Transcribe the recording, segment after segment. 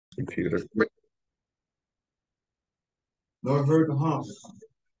computer. Lord, heard the hump.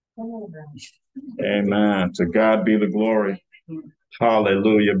 Amen. To God be the glory.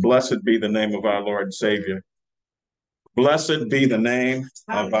 Hallelujah. Blessed be the name of our Lord and Savior. Blessed be the name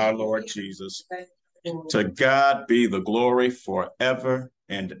of our Lord Jesus. To God be the glory forever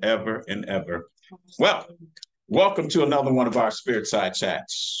and ever and ever. Well, welcome to another one of our Spirit Side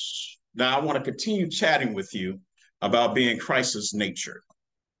Chats. Now, I want to continue chatting with you about being Christ's nature.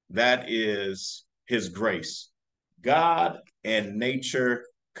 That is his grace. God and nature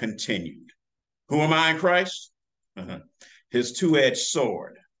continued. Who am I in Christ? His two-edged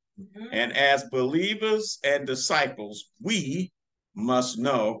sword. And as believers and disciples, we must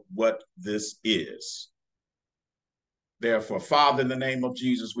know what this is. Therefore, Father, in the name of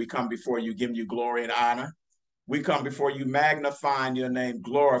Jesus, we come before you, giving you glory and honor. We come before you, magnifying your name,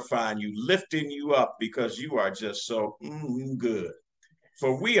 glorifying you, lifting you up because you are just so good.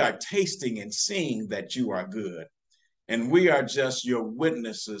 For we are tasting and seeing that you are good. And we are just your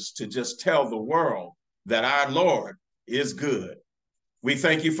witnesses to just tell the world that our Lord is good. We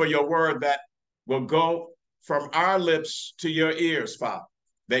thank you for your word that will go from our lips to your ears, Father,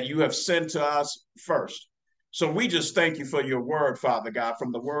 that you have sent to us first. So we just thank you for your word, Father God,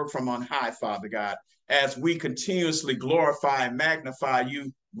 from the word from on high, Father God, as we continuously glorify and magnify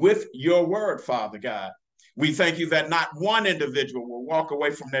you with your word, Father God. We thank you that not one individual will walk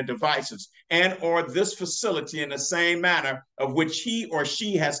away from their devices and or this facility in the same manner of which he or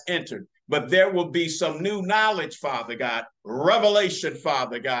she has entered. But there will be some new knowledge, Father God, revelation,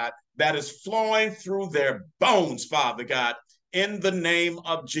 Father God, that is flowing through their bones, Father God, in the name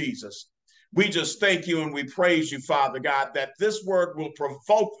of Jesus. We just thank you and we praise you, Father God, that this word will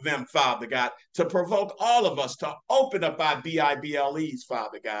provoke them, Father God, to provoke all of us to open up our Bibles,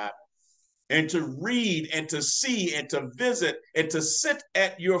 Father God, and to read and to see and to visit and to sit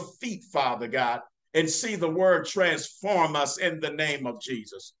at your feet, Father God, and see the word transform us in the name of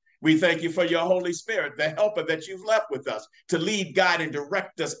Jesus. We thank you for your Holy Spirit, the helper that you've left with us to lead, guide, and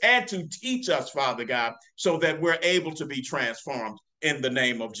direct us and to teach us, Father God, so that we're able to be transformed in the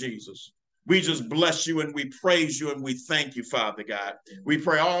name of Jesus. We just bless you and we praise you and we thank you, Father God. We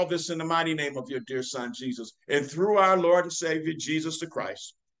pray all this in the mighty name of your dear Son, Jesus, and through our Lord and Savior, Jesus the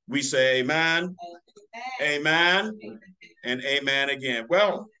Christ. We say amen, amen, and amen again.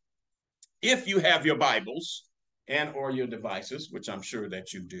 Well, if you have your Bibles and or your devices, which I'm sure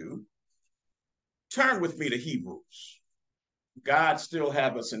that you do, turn with me to Hebrews. God still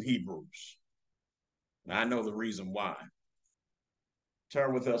have us in Hebrews. And I know the reason why.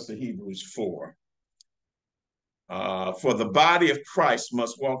 Turn with us to Hebrews 4. For the body of Christ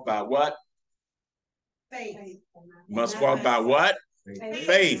must walk by what? Faith. Must walk by what?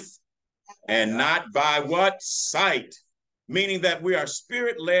 Faith. And not by what? Sight. Meaning that we are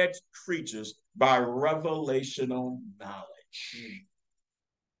spirit-led creatures by revelational knowledge.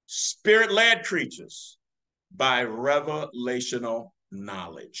 Spirit-led creatures by revelational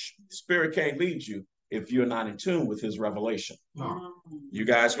knowledge. Spirit can't lead you if you're not in tune with his revelation. You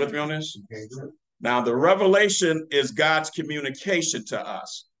guys with me on this? Now, the revelation is God's communication to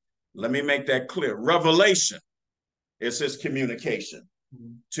us. Let me make that clear. Revelation is his communication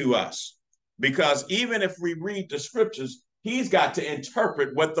to us. Because even if we read the scriptures, he's got to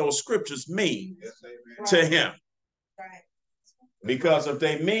interpret what those scriptures mean to him. Because if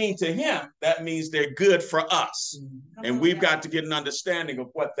they mean to him, that means they're good for us. And we've got to get an understanding of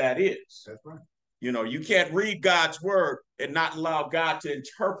what that is. You know, you can't read God's word and not allow God to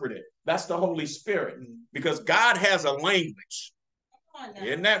interpret it. That's the Holy Spirit. Because God has a language.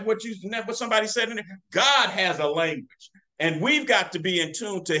 Isn't that what somebody said in there? God has a language. And we've got to be in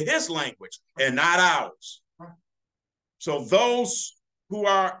tune to his language and not ours. So those who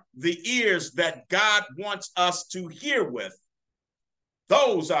are the ears that God wants us to hear with,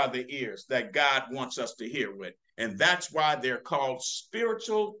 those are the ears that God wants us to hear with. And that's why they're called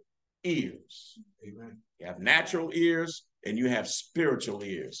spiritual ears. Amen. You have natural ears and you have spiritual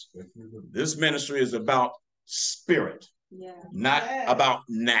ears. This ministry is about spirit, not about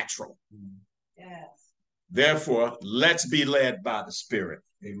natural. Yes. Therefore, let's be led by the Spirit.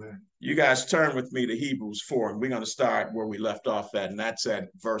 Amen. You guys turn with me to Hebrews 4, and we're going to start where we left off at, and that's at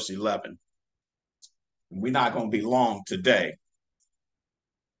verse 11. We're not going to be long today,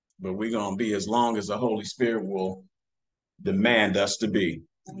 but we're going to be as long as the Holy Spirit will demand us to be.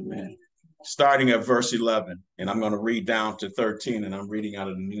 Amen. Starting at verse 11, and I'm going to read down to 13, and I'm reading out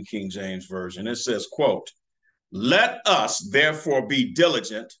of the New King James Version. It says, quote, "Let us therefore be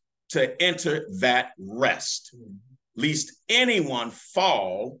diligent to enter that rest, lest anyone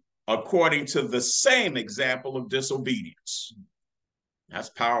fall according to the same example of disobedience." That's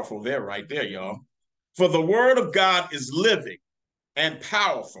powerful there, right there, y'all. For the word of God is living and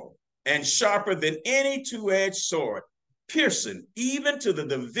powerful and sharper than any two-edged sword, piercing even to the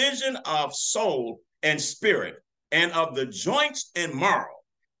division of soul and spirit and of the joints and marrow,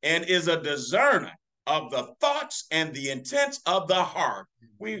 and is a discerner of the thoughts and the intents of the heart.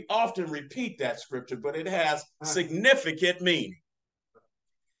 We often repeat that scripture, but it has significant meaning.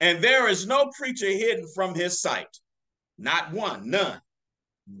 And there is no creature hidden from his sight, not one, none.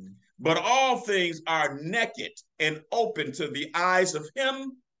 But all things are naked and open to the eyes of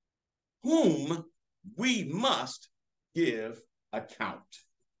him whom we must give account.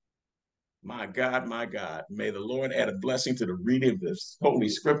 My God, may the Lord add a blessing to the reading of this holy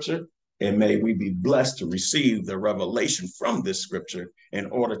scripture, and may we be blessed to receive the revelation from this scripture in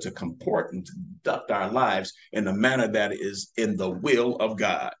order to comport and to conduct our lives in a manner that is in the will of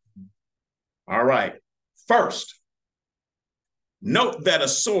God. All right. First, note that a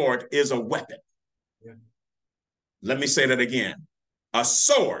sword is a weapon. Yeah. Let me say that again. A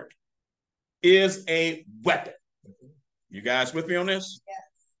sword is a weapon. You guys with me on this? Yes.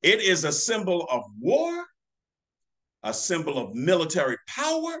 It is a symbol of war, a symbol of military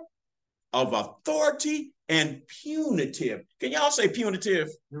power, of authority, and punitive. Can y'all say punitive?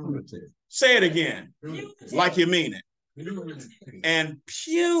 Punitive. Say it again. Punitive. Like you mean it. Punitive. And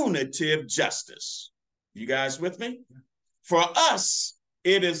punitive justice. You guys with me? For us,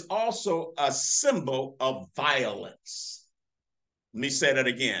 it is also a symbol of violence. Let me say that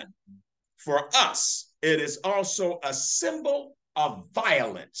again. For us, it is also a symbol of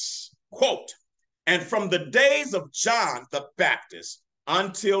violence. Quote, and from the days of John the Baptist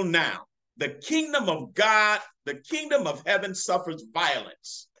until now, the kingdom of God, the kingdom of heaven suffers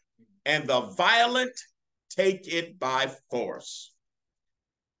violence, and the violent take it by force.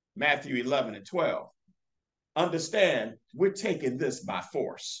 Matthew 11 and 12. Understand, we're taking this by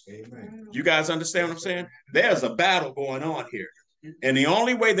force. Amen. You guys understand what I'm saying? There's a battle going on here. And the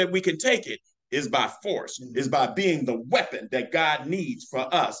only way that we can take it is by force, is by being the weapon that God needs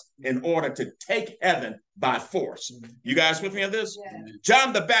for us in order to take heaven by force. You guys with me on this? Yeah.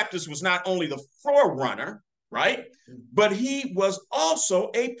 John the Baptist was not only the forerunner, right? But he was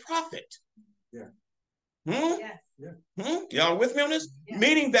also a prophet. Yeah. Yes. Y'all with me on this? Yes.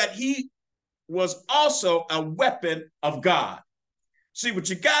 Meaning that he was also a weapon of God. See, what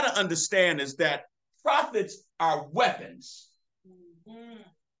you got to understand is that prophets are weapons.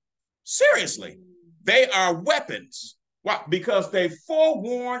 Seriously, they are weapons. Why? Because they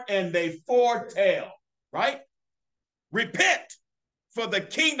forewarn and they foretell, right? Repent, for the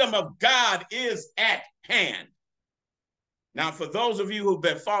kingdom of God is at hand. Now, for those of you who've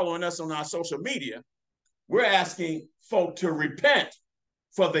been following us on our social media, we're asking folk to repent,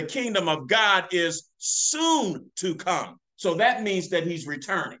 for the kingdom of God is soon to come. So that means that he's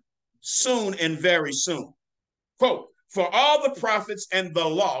returning soon and very soon. Quote, for all the prophets and the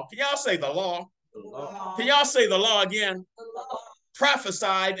law, can y'all say the law? The law. Can y'all say the law again? The law.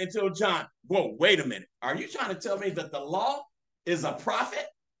 Prophesied until John. Whoa, wait a minute. Are you trying to tell me that the law is a prophet?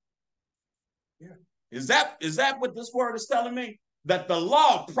 Yeah. Is that what this word is telling me? That the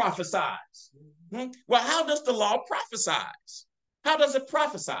law prophesies. Well, how does the law prophesy? How does it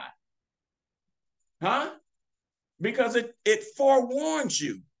prophesy? Huh? Because it forewarns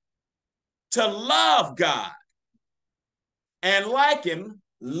you to love God and like him,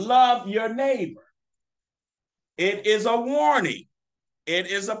 love your neighbor. It is a warning. It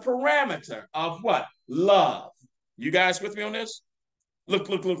is a parameter of what? Love. You guys with me on this? Look.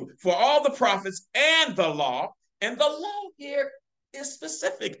 For all the prophets and the law here is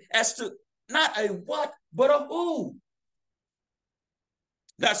specific as to not a what, but a who.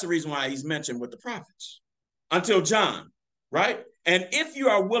 That's the reason why he's mentioned with the prophets. Until John, right? And if you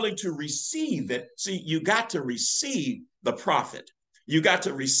are willing to receive it, see, you got to receive the prophet. You got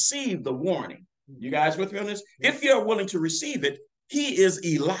to receive the warning. You guys with me on this? If you're willing to receive it, he is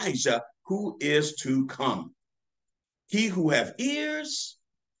Elijah who is to come. He who have ears,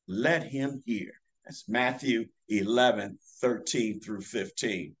 let him hear. That's Matthew 11, 13 through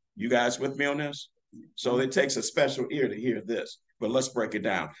 15. You guys with me on this? So it takes a special ear to hear this. But let's break it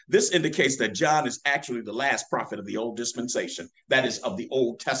down. This indicates that John is actually the last prophet of the old dispensation. That is of the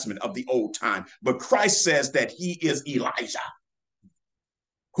Old Testament, of the old time. But Christ says that he is Elijah,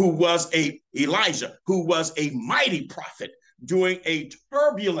 who was a mighty prophet during a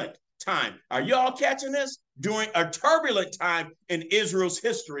turbulent time. Are y'all catching this? During a turbulent time in Israel's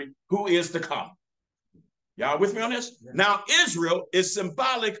history, who is to come. Y'all with me on this? Yeah. Now, Israel is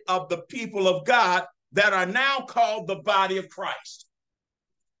symbolic of the people of God that are now called the body of Christ.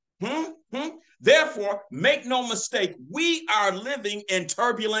 Therefore, make no mistake, we are living in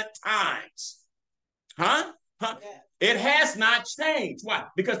turbulent times. It has not changed. Why?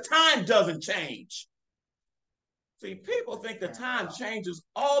 Because time doesn't change. See, people think that time changes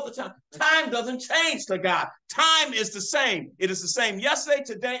all the time. Time doesn't change to God. Time is the same. It is the same yesterday,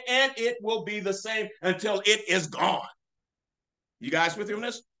 today, and it will be the same until it is gone. You guys with me on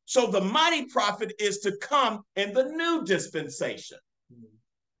this? So the mighty prophet is to come in the new dispensation.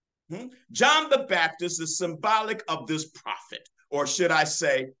 John the Baptist is symbolic of this prophet, or should I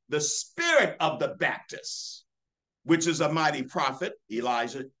say, the spirit of the Baptist, which is a mighty prophet,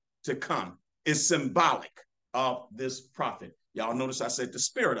 Elijah, to come, is symbolic of this prophet. Y'all notice I said the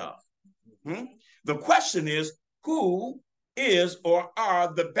spirit of. The question is, who is or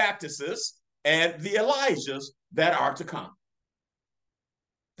are the Baptists and the Elijahs that are to come?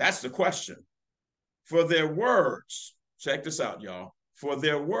 That's the question. For their words, check this out, y'all. For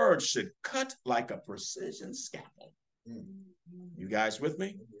their words should cut like a precision scalpel. You guys with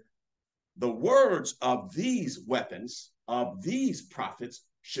me? The words of these weapons, of these prophets,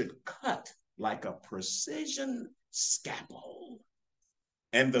 should cut like a precision scalpel.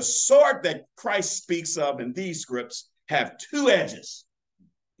 And the sword that Christ speaks of in these scripts have two edges.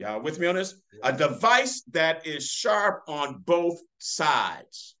 Y'all with me on this? A device that is sharp on both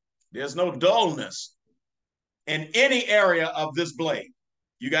sides. There's no dullness in any area of this blade.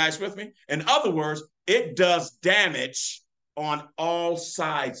 You guys with me? In other words, it does damage on all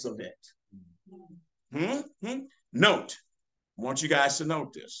sides of it. Note, I want you guys to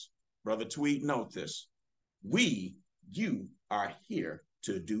note this. Brother Tweed, note this. You are here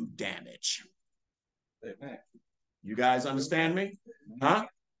to do damage. You guys understand me?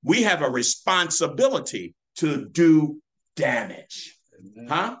 We have a responsibility to do damage.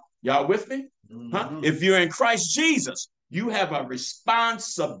 Y'all with me? If you're in Christ Jesus, you have a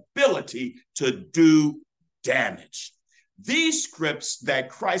responsibility to do damage. These scripts that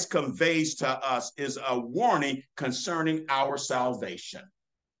Christ conveys to us is a warning concerning our salvation.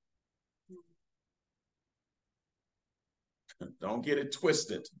 Don't get it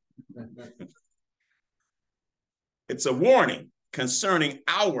twisted. It's a warning concerning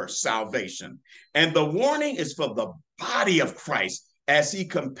our salvation. And the warning is for the body of Christ as he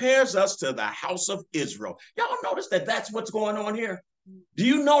compares us to the house of Israel. Y'all notice that that's what's going on here? Do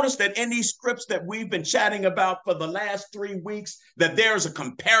you notice that in these scripts that we've been chatting about for the last 3 weeks, that there's a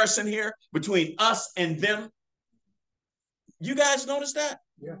comparison here between us and them? You guys notice that?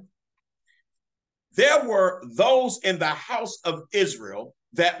 Yeah. There were those in the house of Israel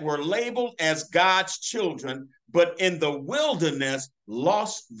that were labeled as God's children, but in the wilderness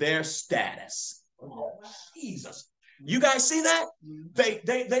lost their status. Oh, Jesus. You guys see that?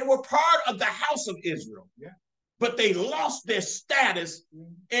 They were part of the house of Israel, but they lost their status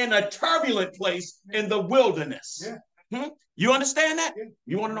in a turbulent place in the wilderness. You understand that?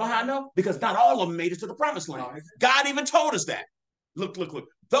 You want to know how I know? Because not all of them made it to the promised land. God even told us that. Look.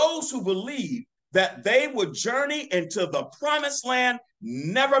 Those who believe that they would journey into the promised land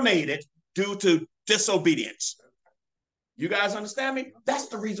never made it due to disobedience. You guys understand me? That's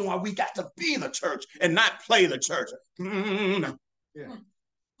the reason why we got to be the church and not play the church.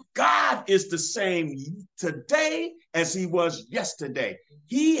 God is the same today as he was yesterday.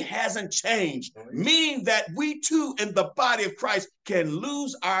 He hasn't changed, meaning that we too in the body of Christ can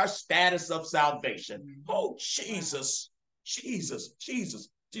lose our status of salvation. Oh, Jesus.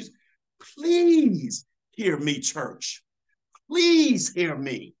 Please hear me, church. Please hear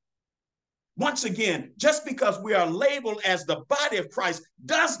me. Once again, just because we are labeled as the body of Christ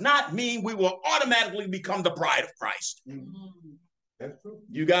does not mean we will automatically become the bride of Christ. That's true.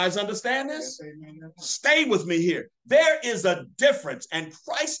 You guys understand this? Yes, Stay with me here. There is a difference, and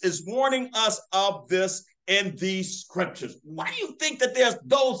Christ is warning us of this in these scriptures. Why do you think that there's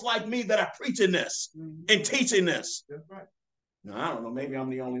those like me that are preaching this and teaching this? That's right. Now, I don't know. Maybe I'm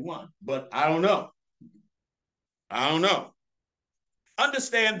the only one, but I don't know.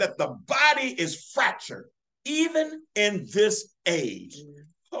 Understand that the body is fractured, even in this age.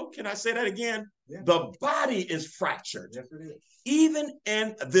 Oh, can I say that again? Yeah. The body is fractured, Yes, it is. even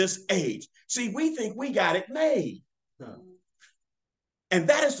in this age. See, we think we got it made. And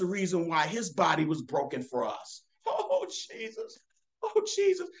that is the reason why his body was broken for us. Oh, Jesus. Oh,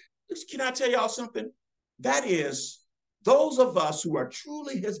 Jesus. Can I tell y'all something? That is, those of us who are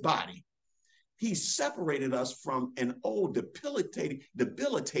truly his body, he separated us from an old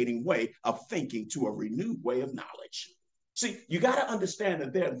debilitating way of thinking to a renewed way of knowledge. See, you got to understand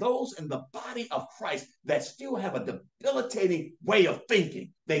that there are those in the body of Christ that still have a debilitating way of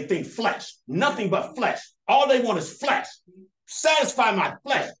thinking. They think flesh, nothing but flesh. All they want is flesh. satisfy my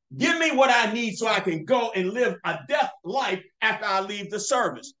flesh. Give me what I need so I can go and live a death life after I leave the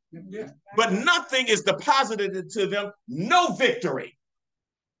service. But nothing is deposited into them, no victory.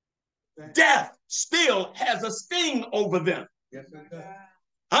 Death still has a sting over them.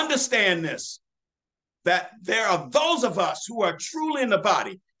 Understand this, that there are those of us who are truly in the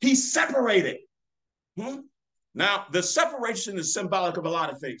body. He's separated. Now, the separation is symbolic of a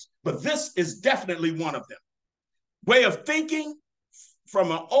lot of things, but this is definitely one of them. Way of thinking,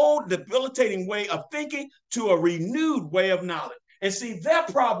 from an old debilitating way of thinking to a renewed way of knowledge. And see, their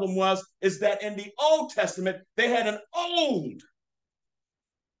problem is that in the Old Testament, they had an old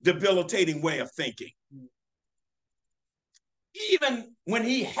debilitating way of thinking. Even when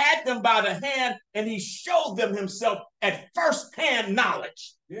he had them by the hand and he showed them himself at first-hand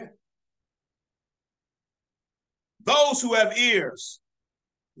knowledge. Yeah. Those who have ears,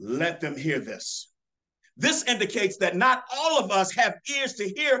 let them hear this. This indicates that not all of us have ears to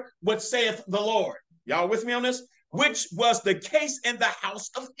hear what saith the Lord. Y'all with me on this? Which was the case in the house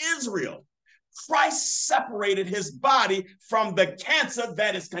of Israel. Christ separated his body from the cancer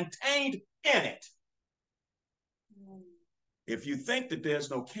that is contained in it. If you think that there's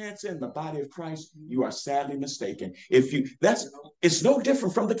no cancer in the body of Christ, you are sadly mistaken. It's no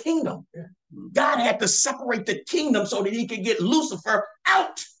different from the kingdom. Yeah. God had to separate the kingdom so that he could get Lucifer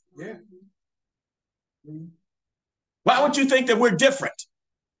out. Yeah. Why would you think that we're different?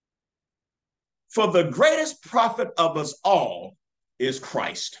 For the greatest prophet of us all is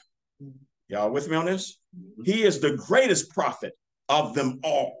Christ. Y'all with me on this? He is the greatest prophet of them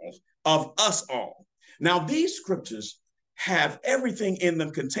all, of us all. Now, these scriptures have everything in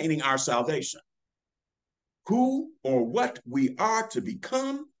them containing our salvation. Who or what we are to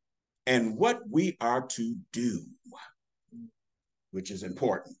become and what we are to do, which is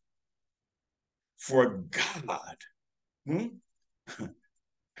important. For God,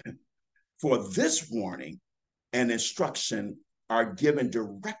 for this warning and instruction are given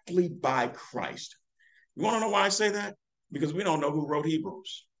directly by Christ. You want to know why I say that? Because we don't know who wrote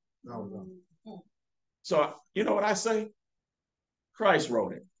Hebrews. No. So you know what I say? Christ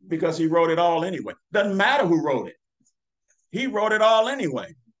wrote it because he wrote it all anyway. Doesn't matter who wrote it. He wrote it all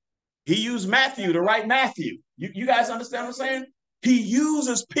anyway. He used Matthew to write Matthew. You guys understand what I'm saying? He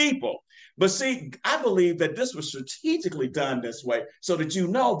uses people. But see, I believe that this was strategically done this way so that you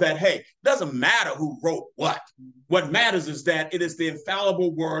know that, hey, it doesn't matter who wrote what. What matters is that it is the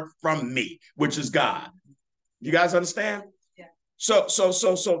infallible word from me, which is God. You guys understand? Yeah. So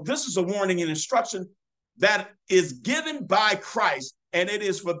this is a warning and instruction that is given by Christ, and it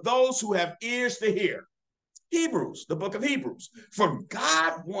is for those who have ears to hear. Hebrews, the book of Hebrews. For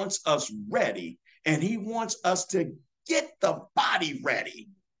God wants us ready, and he wants us to get the body ready,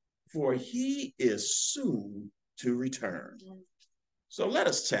 for he is soon to return. So let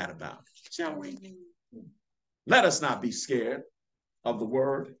us chat about it, shall we? Let us not be scared of the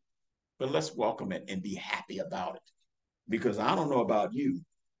word, but let's welcome it and be happy about it. Because I don't know about you,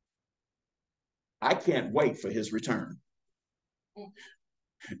 I can't wait for his return.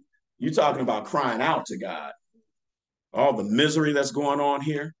 You're talking about crying out to God. All the misery that's going on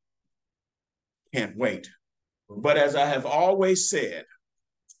here, can't wait. But as I have always said,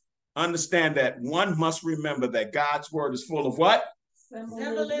 understand that one must remember that God's word is full of what?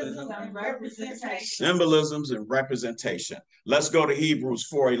 Symbolism and representation. Symbolisms and representation. Let's go to Hebrews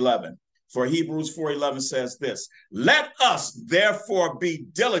 4:11. For Hebrews 4:11 says this: let us therefore be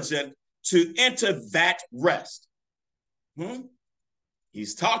diligent to enter that rest.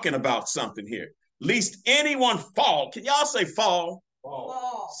 He's talking about something here. Lest anyone fall. Can y'all say fall?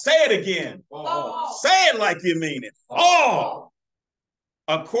 Fall. Say it again. Fall. Say it like you mean it. Fall.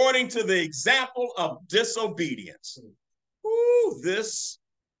 According to the example of disobedience. Ooh, this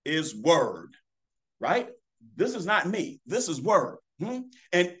is word, right? This is not me. This is word. And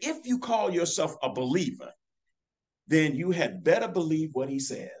if you call yourself a believer, then you had better believe what he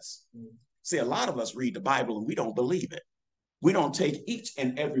says. See, a lot of us read the Bible and we don't believe it. We don't take each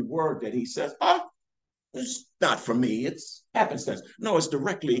and every word that he says, it's not for me, it's happenstance. No, it's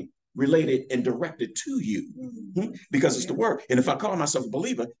directly related and directed to you because it's the word. And if I call myself a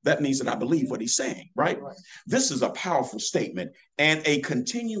believer, that means that I believe what he's saying, right? This is a powerful statement and a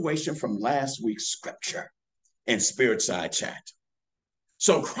continuation from last week's scripture and Spirit Side Chat.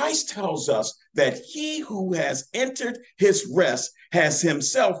 So Christ tells us that he who has entered his rest has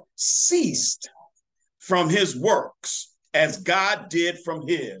himself ceased from his works as God did from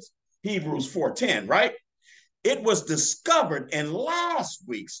his. Hebrews 4:10, right? It was discovered in last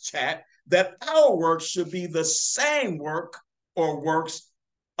week's chat that our work should be the same work or works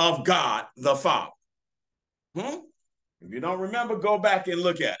of God the Father. If you don't remember, go back and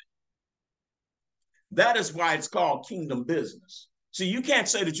look at it. That is why it's called kingdom business. See, you can't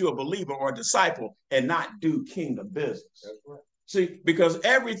say that you're a believer or a disciple and not do kingdom business. That's right. See, because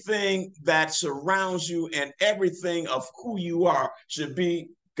everything that surrounds you and everything of who you are should be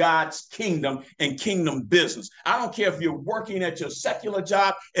God's kingdom and kingdom business. I don't care if you're working at your secular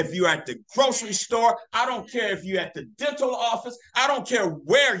job, if you're at the grocery store, I don't care if you're at the dental office, I don't care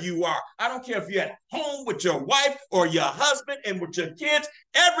where you are. I don't care if you're at home with your wife or your husband and with your kids.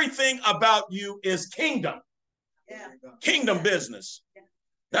 Everything about you is kingdom. Yeah. Kingdom business.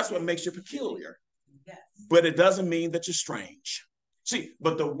 That's what makes you peculiar. Yes. But it doesn't mean that you're strange. See,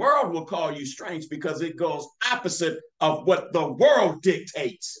 but the world will call you strange because it goes opposite of what the world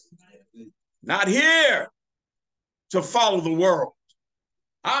dictates. Not here to follow the world.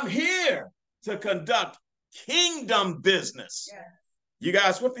 I'm here to conduct kingdom business. Yeah. You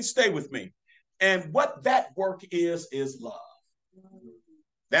guys with me? Stay with me. And what that work is love.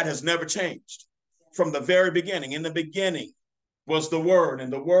 That has never changed from the very beginning. In the beginning was the Word,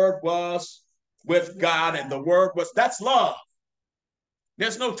 and the Word was with God, and the Word was, that's love.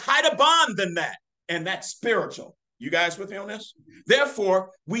 There's no tighter bond than that, and that's spiritual. You guys with me on this?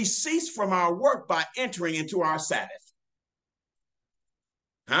 Therefore, we cease from our work by entering into our Sabbath.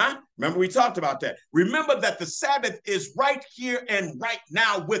 Huh? Remember we talked about that. Remember that the Sabbath is right here and right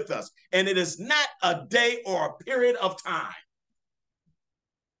now with us, and it is not a day or a period of time.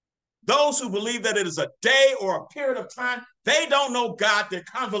 Those who believe that it is a day or a period of time, they don't know God, they're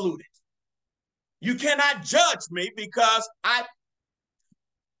convoluted. You cannot judge me because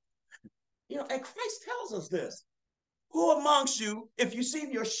and Christ tells us this. Who amongst you, if you see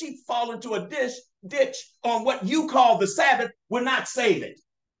your sheep fall into a ditch on what you call the Sabbath, will not save it?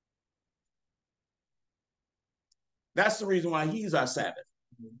 That's the reason why he's our Sabbath.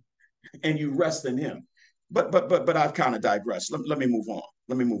 And you rest in him. But I've kind of digressed. Let me move on.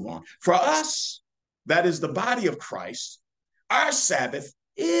 Let me move on. For us, that is the body of Christ, our Sabbath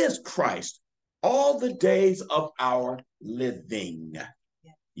is Christ all the days of our living.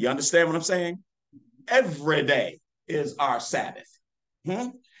 You understand what I'm saying? Every day is our Sabbath.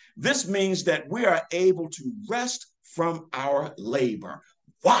 This means that we are able to rest from our labor.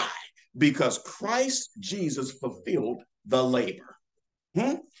 Why? Because Christ Jesus fulfilled the labor.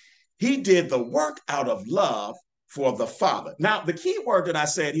 He did the work out of love for the Father. Now, the key word that I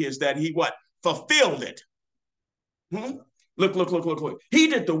said here is that he what? Fulfilled it. Look. He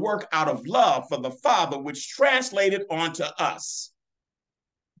did the work out of love for the Father, which translated onto us.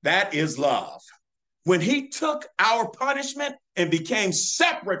 That is love. When he took our punishment and became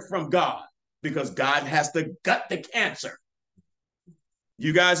separate from God, because God has to gut the cancer.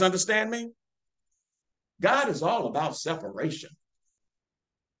 You guys understand me? God is all about separation.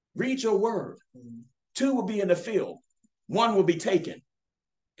 Read your word. 2 will be in the field. 1 will be taken.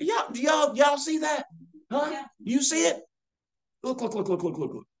 Y'all see that? Huh? Yeah. You see it? Look.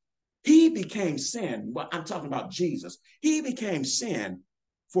 He became sin. I'm talking about Jesus. He became sin,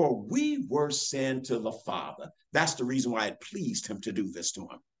 for we were sin to the Father. That's the reason why it pleased him to do this to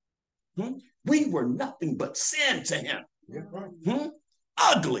him. We were nothing but sin to him. Yeah.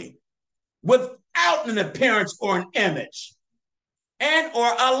 Ugly, without an appearance or an image, and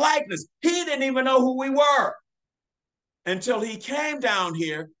or a likeness. He didn't even know who we were until he came down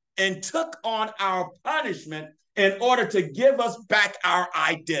here and took on our punishment in order to give us back our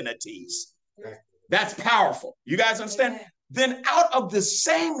identities. That's powerful. You guys understand? Amen. Then out of the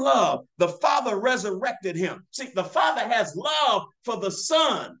same love, the Father resurrected him. See, the Father has love for the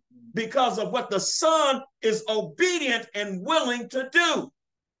Son because of what the Son is obedient and willing to do.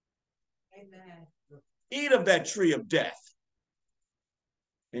 Amen. Eat of that tree of death.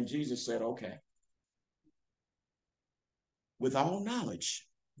 And Jesus said, okay. With all knowledge,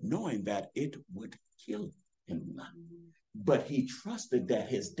 knowing that it would kill him. But he trusted that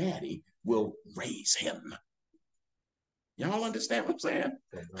his daddy will raise him. Y'all understand what I'm saying?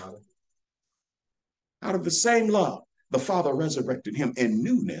 Out of the same love, the Father resurrected him in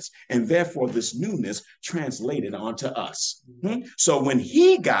newness, and therefore this newness translated onto us. So when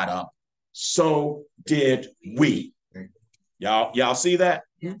he got up, so did we. Y'all see that?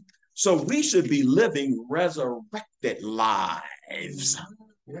 So we should be living resurrected lives.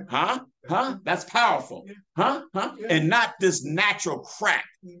 Huh? That's powerful. Huh? And not this natural crap.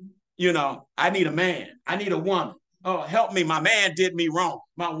 I need a man. I need a woman. Oh, help me. My man did me wrong.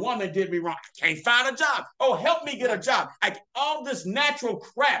 My woman did me wrong. I can't find a job. Oh, help me get a job. All this natural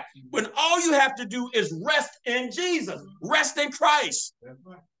crap, when all you have to do is rest in Jesus, rest in Christ.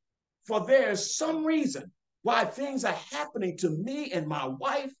 For there's some reason why things are happening to me and my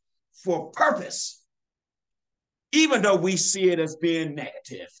wife for purpose. even though we see it as being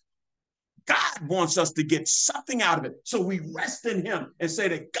negative. God wants us to get something out of it. So we rest in him and say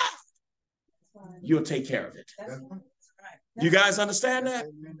to God, you'll take care of it. You guys understand that?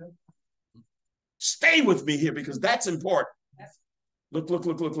 Stay with me here because that's important. Look.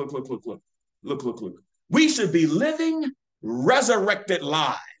 We should be living resurrected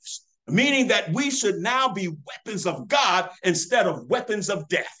lives, meaning that we should now be weapons of God instead of weapons of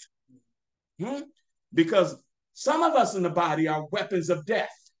death. Because some of us in the body are weapons of death.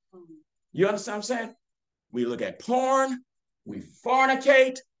 You understand what I'm saying? We look at porn, we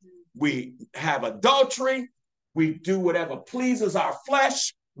fornicate, we have adultery, we do whatever pleases our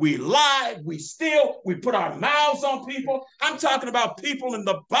flesh, we lie, we steal, we put our mouths on people. I'm talking about people in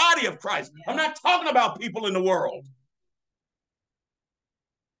the body of Christ. I'm not talking about people in the world.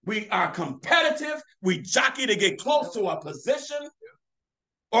 We are competitive, we jockey to get close to a position,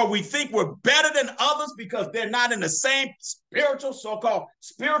 or we think we're better than others because they're not in the same spiritual, so-called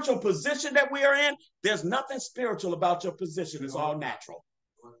spiritual position that we are in. There's nothing spiritual about your position. It's all natural.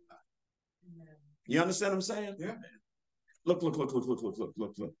 You understand what I'm saying? Yeah. Look.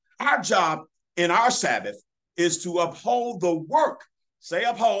 Our job in our Sabbath is to uphold the work. Say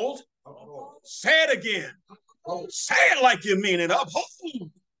uphold. Say it again. Say it like you mean it.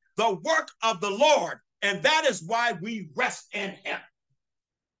 Uphold the work of the Lord. And that is why we rest in him.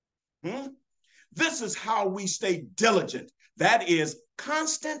 This is how we stay diligent. That is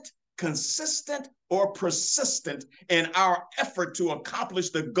constant, consistent, or persistent in our effort to accomplish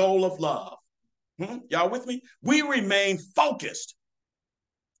the goal of love. Y'all with me? We remain focused.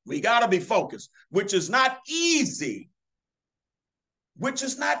 We got to be focused, which is not easy. You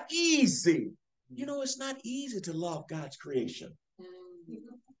know, it's not easy to love God's creation.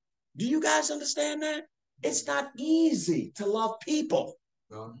 Do you guys understand that? It's not easy to love people.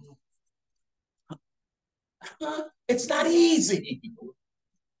 It's not easy.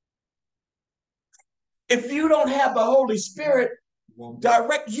 If you don't have the Holy Spirit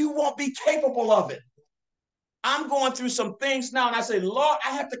direct, you won't be capable of it. I'm going through some things now, and I say, Lord,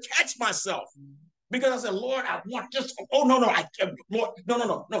 I have to catch myself. Because I said, Lord, I want this. Oh, no, I can't. Lord,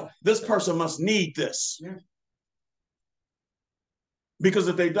 no. This person must need this. Yeah. Because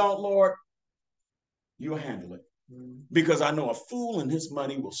if they don't, Lord, you'll handle it. Because I know a fool and his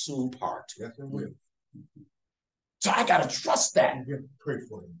money will soon part. Yes, it will. So I got to trust that. Pray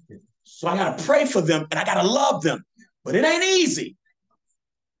for them. So I got to pray for them and I got to love them. But it ain't easy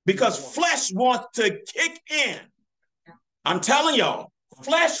because flesh wants to kick in. I'm telling y'all,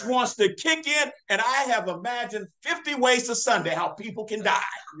 flesh wants to kick in, and I have imagined 50 ways to Sunday how people can die.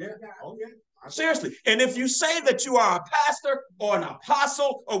 Yeah. Oh, yeah. Seriously. And if you say that you are a pastor or an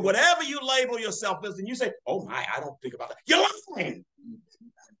apostle or whatever you label yourself as, and you say, oh my, I don't think about that. You're lying.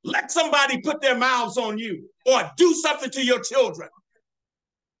 Let somebody put their mouths on you or do something to your children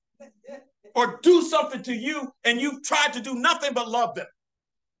or do something to you and you've tried to do nothing but love them.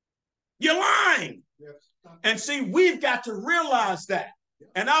 You're lying. And see, we've got to realize that.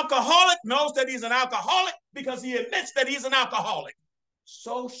 An alcoholic knows that he's an alcoholic because he admits that he's an alcoholic.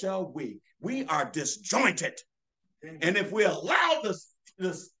 So shall we. We are disjointed. And if we allow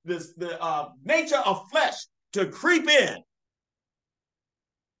the nature of flesh to creep in,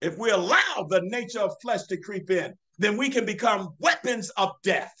 if we allow the nature of flesh to creep in, then we can become weapons of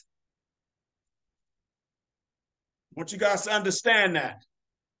death. I want you guys to understand that.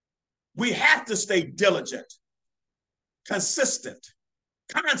 We have to stay diligent, consistent,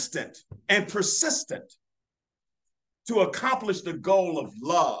 constant, and persistent to accomplish the goal of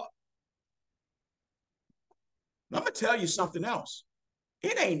love. I'm going to tell you something else.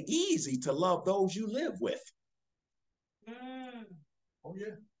 It ain't easy to love those you live with. Oh,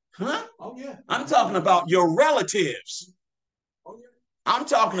 yeah. Huh? Oh, yeah. I'm talking about your relatives. Oh, yeah. I'm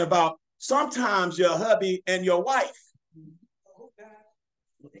talking about sometimes your hubby and your wife.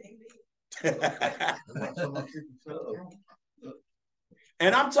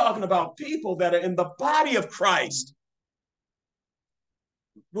 And I'm talking about people that are in the body of Christ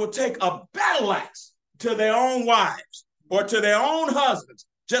will take a battle axe to their own wives or to their own husbands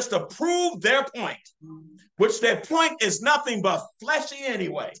just to prove their point, which their point is nothing but fleshy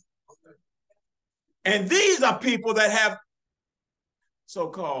anyway. And these are people that have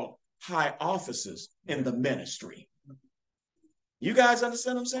so-called high offices in the ministry. You guys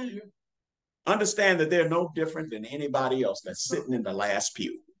understand what I'm saying? Understand that they're no different than anybody else that's sitting in the last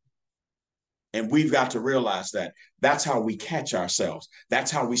pew. And we've got to realize that. That's how we catch ourselves.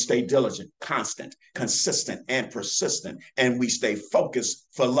 That's how we stay diligent, constant, consistent, and persistent. And we stay focused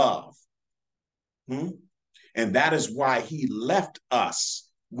for love. And that is why he left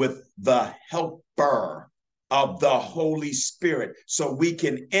us with the helper of the Holy Spirit so we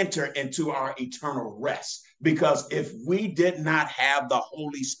can enter into our eternal rest. Because if we did not have the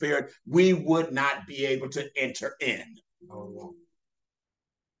Holy Spirit, we would not be able to enter in. Oh.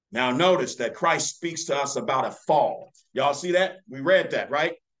 Now notice that Christ speaks to us about a fall. Y'all see that? We read that,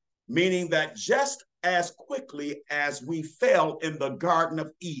 right? Meaning that just as quickly as we fell in the Garden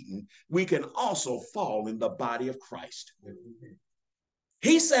of Eden, we can also fall in the body of Christ.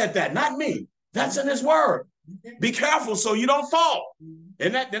 He said that, not me. That's in his word. Be careful so you don't fall.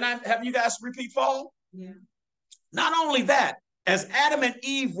 And that, then I have you guys repeat fall? Yeah. Not only that, as Adam and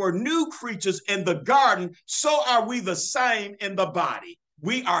Eve were new creatures in the garden, so are we the same in the body.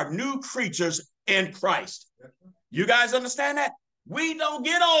 We are new creatures in Christ. You guys understand that? We don't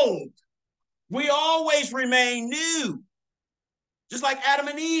get old. We always remain new. Just like Adam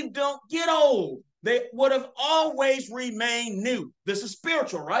and Eve don't get old. They would have always remained new. This is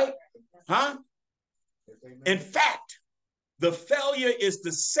spiritual, right? Huh? In fact, the failure is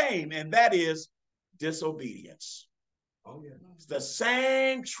the same, and that is disobedience. Oh, yeah. It's the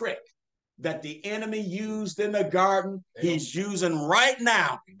same trick that the enemy used in the garden, he's using right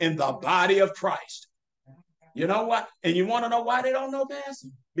now in the body of Christ. You know what? And you want to know why they don't know, Pastor?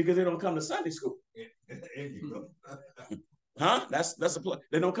 Because they don't come to Sunday school. Huh? That's a play.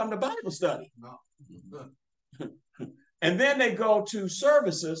 They don't come to Bible study. And then they go to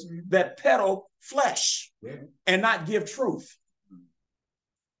services that peddle flesh and not give truth.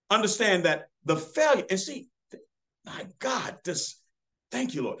 Understand that the failure, and see, my God,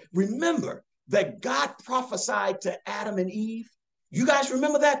 thank you, Lord. Remember that God prophesied to Adam and Eve. You guys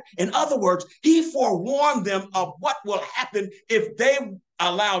remember that? In other words, he forewarned them of what will happen if they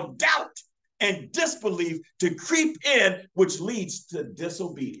allow doubt and disbelief to creep in, which leads to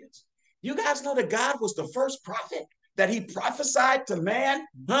disobedience. You guys know that God was the first prophet that he prophesied to man?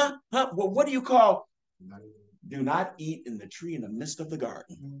 Huh? Well, what do you call? Do not eat in the tree in the midst of the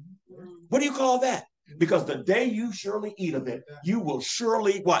garden. What do you call that? Because the day you surely eat of it, you will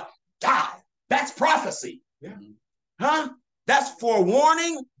surely what? Die. That's prophecy. Yeah. Huh? That's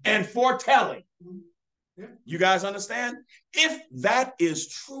forewarning and foretelling. Yeah. You guys understand? If that is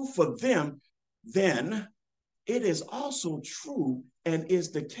true for them, then it is also true and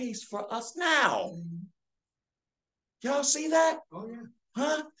is the case for us now. Y'all see that? Oh, yeah.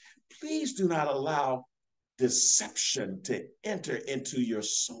 Huh? Please do not allow deception to enter into your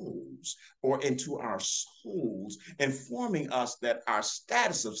souls or into our souls, informing us that our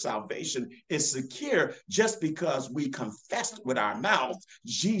status of salvation is secure just because we confessed with our mouth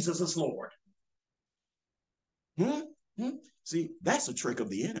Jesus is Lord. See, that's a trick of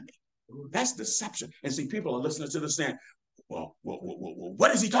the enemy. That's deception. And see, people are listening to this saying, well, what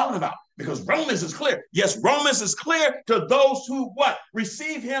is he talking about? Because Romans is clear. Yes, Romans is clear to those who what?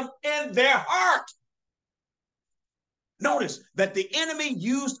 Receive him in their heart. Notice that the enemy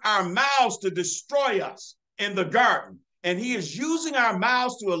used our mouths to destroy us in the garden, and he is using our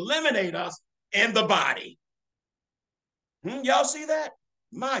mouths to eliminate us in the body. Y'all see that?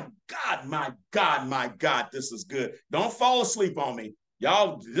 My God, my God, my God, this is good. Don't fall asleep on me.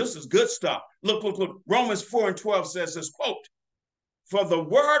 Y'all, this is good stuff. Look. Romans 4:12 says this, quote, "For the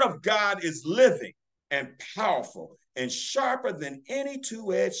word of God is living and powerful and sharper than any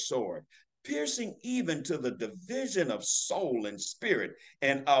two-edged sword, piercing even to the division of soul and spirit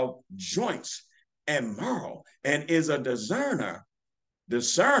and of joints and marrow, and is a discerner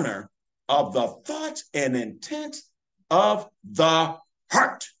of the thoughts and intent of the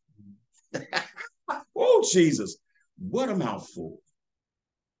heart." Oh, Jesus, what a mouthful.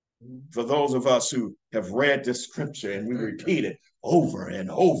 For those of us who have read this scripture and we repeat it over and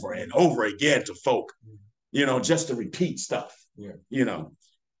over and over again to folk, just to repeat stuff,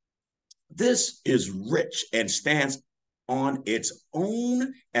 this is rich and stands on its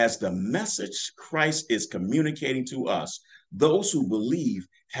own as the message Christ is communicating to us. Those who believe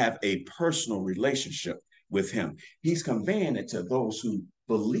have a personal relationship with him. He's conveying it to those who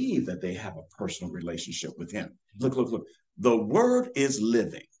believe that they have a personal relationship with him. Look. The word is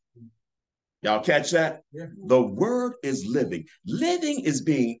living. Y'all catch that? Yeah. The word is living. Living is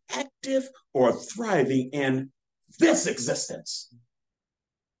being active or thriving in this existence.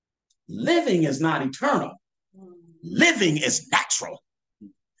 Living is not eternal. Living is natural.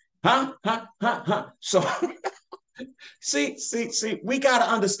 So, see, we got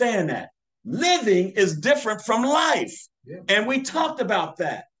to understand that. Living is different from life. Yeah. And we talked about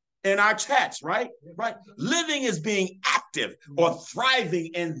that in our chats, right? Yeah. Right. Living is being active or thriving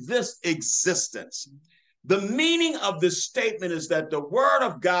in this existence. The meaning of this statement is that the word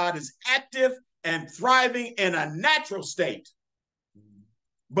of God is active and thriving in a natural state,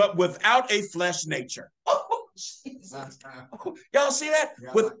 but without a flesh nature. Y'all see that?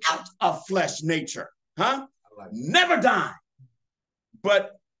 Yeah, Without a flesh nature, huh? I like Never die,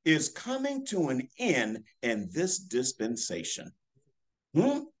 but is coming to an end in this dispensation.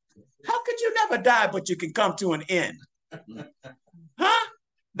 How could you never die, but you can come to an end? Huh?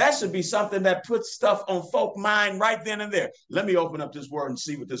 That should be something that puts stuff on folk mind right then and there. Let me open up this word and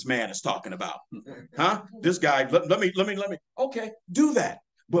see what this man is talking about. Huh? This guy, let me. Okay, do that.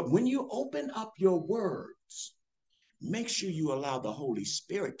 But when you open up your words, make sure you allow the Holy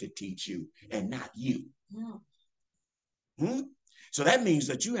Spirit to teach you and not you. So that means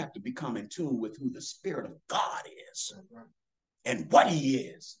that you have to become in tune with who the Spirit of God is and what he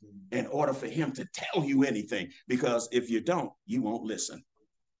is in order for him to tell you anything. Because if you don't, you won't listen.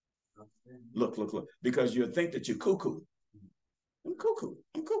 Look. Because you'll think that you're cuckoo. I'm cuckoo.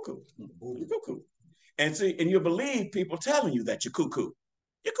 And see, and you believe people telling you that you're cuckoo.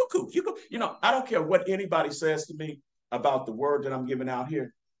 You're cuckoo. You know, I don't care what anybody says to me about the word that I'm giving out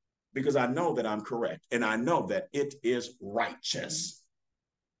here, because I know that I'm correct. And I know that it is righteous.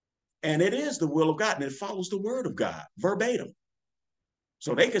 And it is the will of God. And it follows the word of God verbatim.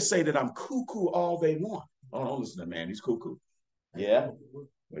 So they can say that I'm cuckoo all they want. Oh, don't listen to man. He's cuckoo. Yeah.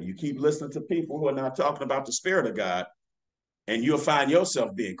 Well, you keep listening to people who are not talking about the Spirit of God, and you'll find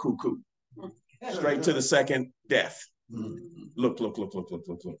yourself being cuckoo. Straight to the second death. Look.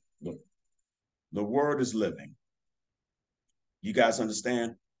 The word is living. You guys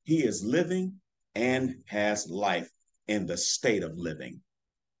understand? He is living and has life in the state of living.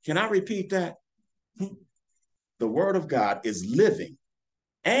 Can I repeat that? The word of God is living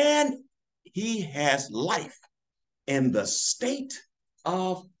and he has life in the state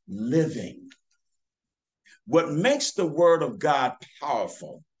of living. What makes the word of God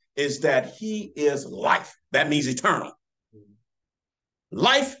powerful is that he is life. That means eternal.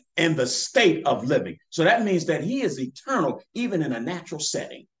 Life in the state of living. So that means that he is eternal, even in a natural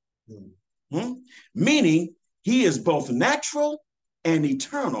setting. Meaning he is both natural and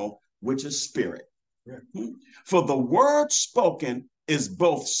eternal, which is spirit. For the word spoken is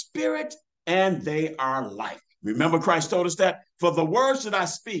both spirit and they are life. Remember Christ told us that? For the words that I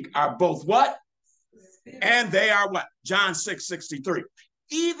speak are both what? And they are what? John 6:63.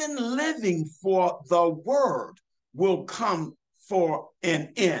 Even living for the word will come for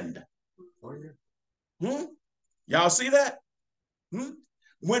an end. Y'all see that?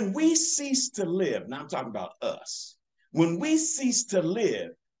 When we cease to live, now I'm talking about us. When we cease to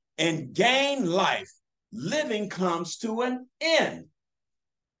live and gain life, living comes to an end.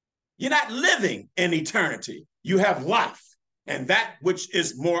 You're not living in eternity. You have life and that which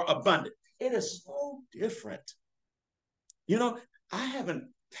is more abundant. It is so different. You know, I haven't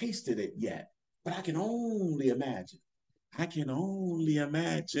tasted it yet, but I can only imagine.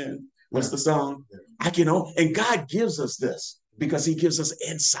 What's the song? And God gives us this because he gives us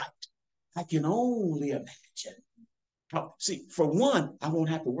insight. I can only imagine. Now, see, for one, I won't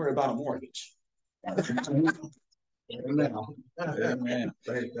have to worry about a mortgage. Amen.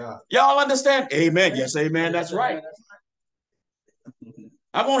 Y'all understand? Amen. Yes, amen. That's right.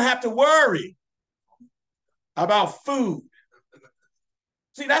 I won't have to worry about food.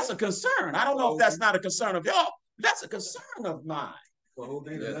 See, that's a concern. I don't know if that's not a concern of y'all. That's a concern of mine.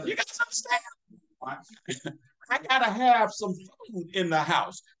 You guys understand? I gotta have some food in the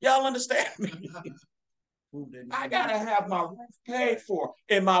house. Y'all understand me? I gotta have my roof paid for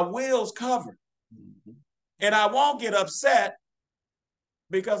and my wheels covered. And I won't get upset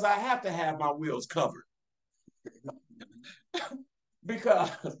because I have to have my wheels covered.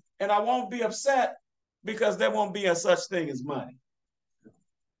 And I won't be upset because there won't be a such thing as money.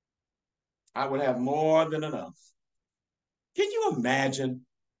 I would have more than enough. Can you imagine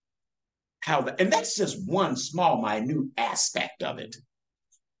how that, and that's just one small, minute aspect of it.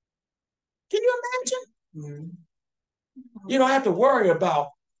 Can you imagine? You don't have to worry about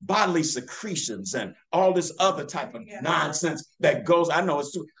bodily secretions and all this other type of nonsense that goes, I know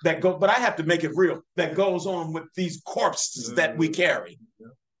it's true, but I have to make it real, that goes on with these corpses that we carry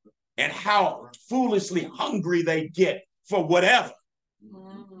and how foolishly hungry they get for whatever.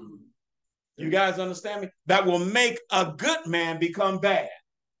 You guys understand me? That will make a good man become bad.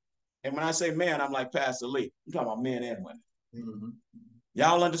 And when I say man, I'm like Pastor Lee. I'm talking about men and women.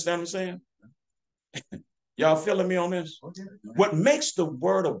 Y'all understand what I'm saying? Y'all feeling me on this? What makes the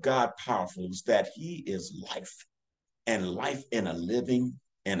word of God powerful is that he is life and life in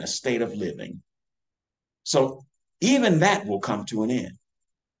a state of living. So even that will come to an end.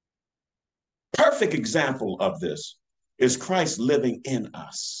 Perfect example of this is Christ living in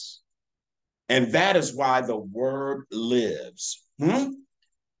us. And that is why the word lives.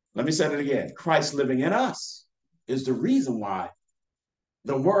 Let me say it again. Christ living in us. is the reason why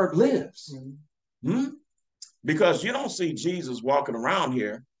the word lives. Because you don't see Jesus walking around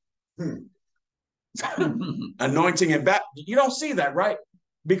here anointing and you don't see that, right?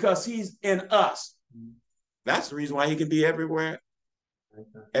 Because he's in us. That's the reason why he can be everywhere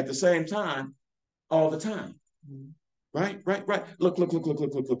at the same time, all the time. Right. Look.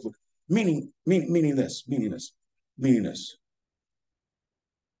 Meaning this.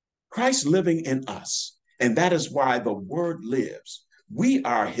 Christ living in us. And that is why the word lives. We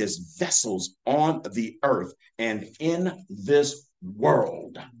are his vessels on the earth and in this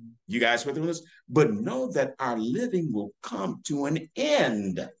world. You guys with this? But know that our living will come to an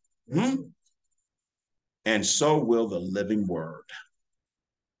end. And so will the living word.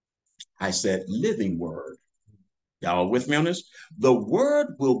 I said living word. Y'all with me on this? The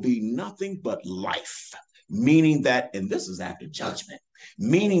word will be nothing but life, meaning that, and this is after judgment,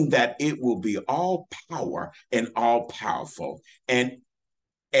 meaning that it will be all power and all powerful. And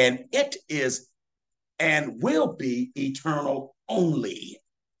it is and will be eternal only.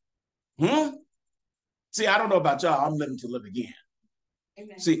 See, I don't know about y'all. I'm living to live again.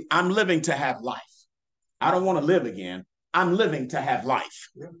 Amen. See, I'm living to have life. I don't want to live again. I'm living to have life.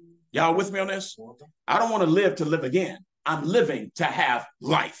 Yeah. Y'all with me on this? I don't want to live again. I'm living to have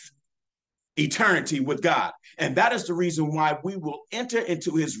life, eternity with God. And that is the reason why we will enter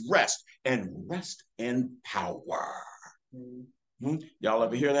into his rest and rest in power. Y'all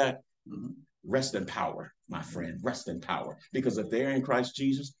ever hear that? Rest in power, my friend, rest in power. Because if they're in Christ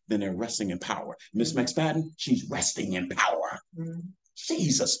Jesus, then they're resting in power. Miss McSpadden, she's resting in power.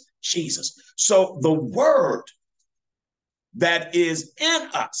 Jesus. So the word that is in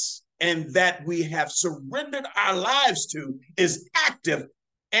us and that we have surrendered our lives to is active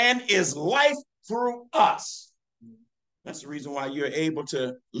and is life through us. That's the reason why you're able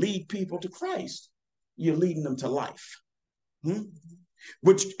to lead people to Christ. You're leading them to life.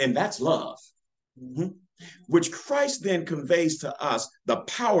 And that's love. Which Christ then conveys to us the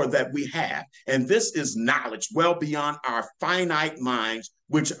power that we have. And this is knowledge well beyond our finite minds,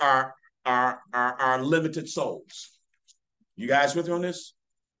 which are our limited souls. You guys with me on this?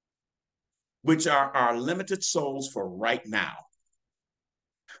 Which are our limited souls for right now.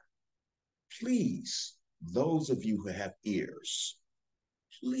 Please, those of you who have ears,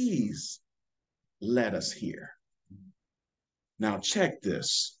 please let us hear. Now check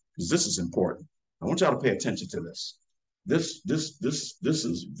this, because this is important. I want y'all to pay attention to this. This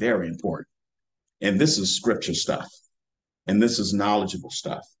is very important. And this is scripture stuff. And this is knowledgeable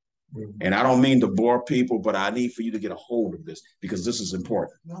stuff. And I don't mean to bore people, but I need for you to get a hold of this because this is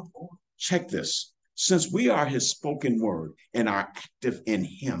important. Check this. Since we are his spoken word and are active in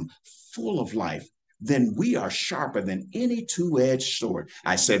him, full of life, then we are sharper than any two-edged sword.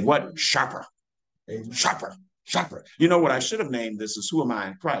 I said what? Sharper. Sharper. You know what I should have named this is who am I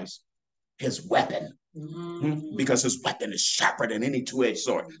in Christ? His weapon. Because his weapon is sharper than any two-edged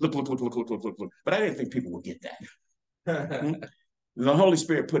sword. Look. But I didn't think people would get that. The Holy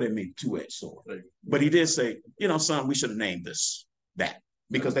Spirit put in me two-edged sword. But he did say, son, we should have named this that.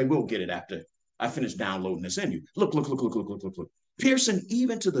 Because they will get it after I finish downloading this in you. Look. Piercing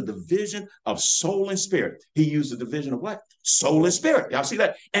even to the division of soul and spirit. He used the division of what? Soul and spirit. Y'all see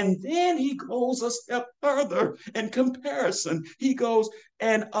that? And then he goes a step further in comparison. He goes,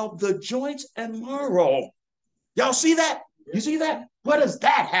 and of the joints and marrow. Y'all see that? You see that? What does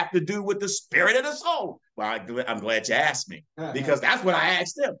that have to do with the spirit and the soul? Well, I'm glad you asked me because that's what I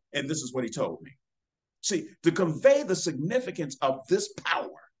asked him. And this is what he told me. See, to convey the significance of this power,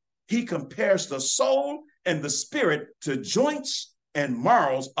 he compares the soul and the spirit to joints and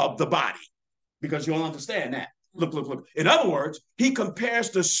marrows of the body, because you'll understand that. Look. In other words, he compares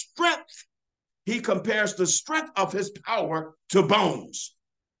the strength of his power to bones.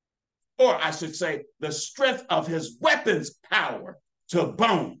 Or I should say, the strength of his weapon's power to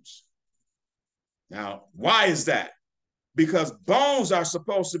bones. Now, why is that? Because bones are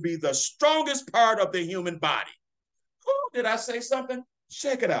supposed to be the strongest part of the human body. Did I say something?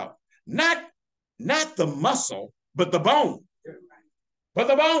 Check it out. Not the muscle, but the bone. But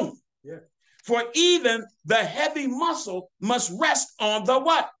the bone. Yeah. For even the heavy muscle must rest on the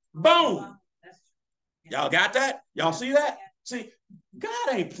what? Bone. Y'all got that? Y'all see that? See,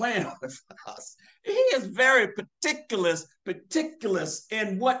 God ain't playing with us. He is very meticulous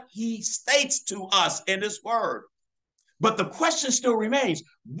in what he states to us in his word. But the question still remains,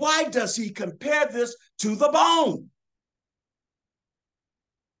 why does he compare this to the bone?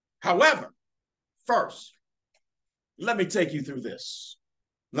 However, first, let me take you through this.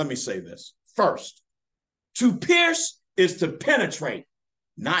 Let me say this. First, to pierce is to penetrate,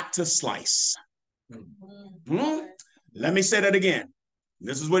 not to slice. Let me say that again.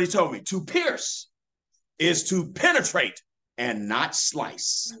 This is what he told me. To pierce is to penetrate and not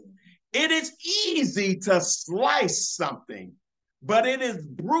slice. It is easy to slice something, but it is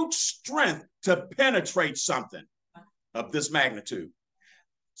brute strength to penetrate something of this magnitude.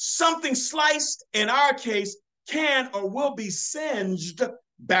 Something sliced, in our case, can or will be singed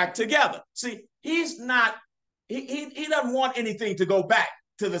back together. See, he doesn't want anything to go back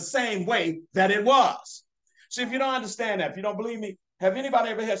to the same way that it was. See, if you don't understand that, if you don't believe me, have anybody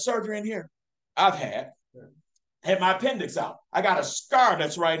ever had surgery in here? I've had my appendix out. I got a scar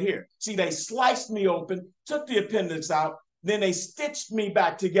that's right here. See, they sliced me open, took the appendix out, then they stitched me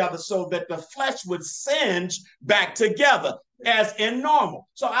back together so that the flesh would singe back together as in normal.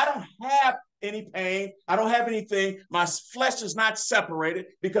 So I don't have any pain. I don't have anything. My flesh is not separated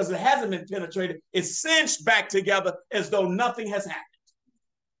because it hasn't been penetrated. It's singed back together as though nothing has happened.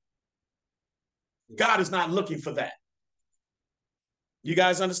 God is not looking for that. You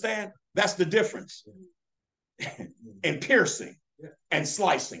guys understand? That's the difference in piercing and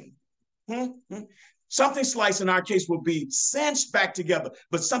slicing. Something sliced in our case will be singed back together,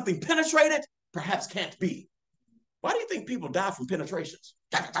 but something penetrated perhaps can't be. Why do you think people die from penetrations?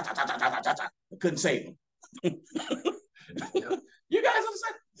 I couldn't save them. You guys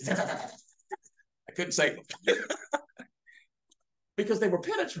understand? I couldn't save them. Because they were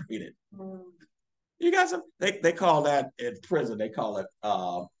penetrated. You guys, they call that in prison, they call it,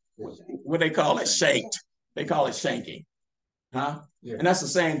 what they call it? Shanked. They call it shanking. Huh? Yeah. And that's the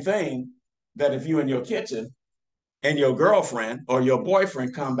same thing that if you in your kitchen and your girlfriend or your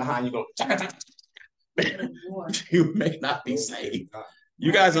boyfriend come behind you, go, you may not be saved.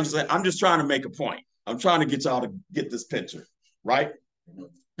 You guys understand? I'm just trying to make a point. I'm trying to get y'all to get this picture, right?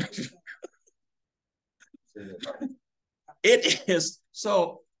 It is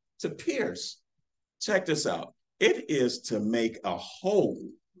so to pierce. Check this out. It is to make a hole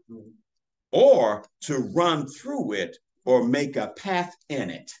or to run through it or make a path in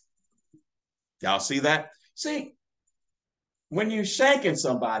it. Y'all see that? See, when you shanking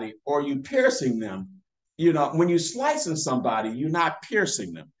somebody or you piercing them, you know, when you slicing somebody, you're not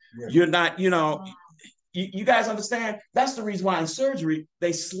piercing them. Yeah. You're not, you know, you guys understand? That's the reason why in surgery,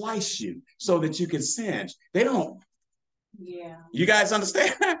 they slice you so that you can singe. They don't. Yeah. You guys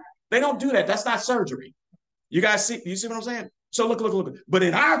understand? They don't do that. That's not surgery. You guys see, you see what I'm saying? So look. But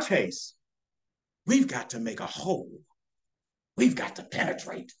in our case, we've got to make a hole. We've got to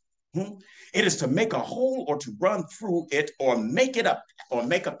penetrate. It is to make a hole or to run through it or make it up or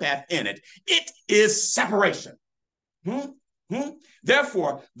make a path in it. It is separation.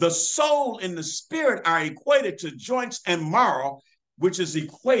 Therefore, the soul and the spirit are equated to joints and marrow, which is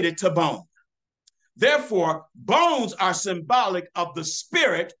equated to bone. Therefore, bones are symbolic of the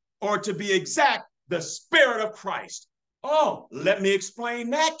spirit, or to be exact, the spirit of Christ. Oh, let me explain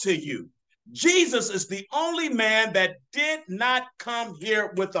that to you. Jesus is the only man that did not come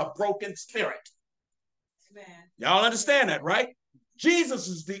here with a broken spirit. Y'all understand that, right? Jesus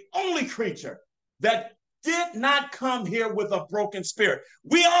is the only creature that did not come here with a broken spirit.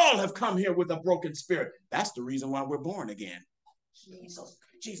 We all have come here with a broken spirit. That's the reason why we're born again. Jesus.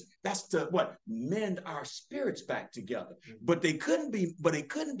 That's to what? Mend our spirits back together. But it couldn't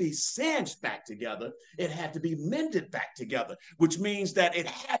be singed back together. It had to be mended back together, which means that it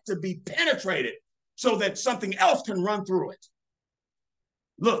had to be penetrated so that something else can run through it.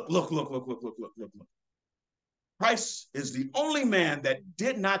 Look. Christ is the only man that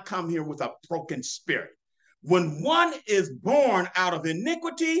did not come here with a broken spirit. When one is born out of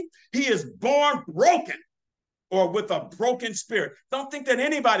iniquity, he is born broken, or with a broken spirit. Don't think that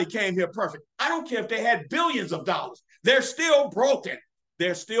anybody came here perfect. I don't care if they had billions of dollars. They're still broken.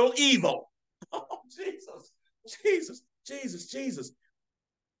 They're still evil. Oh, Jesus.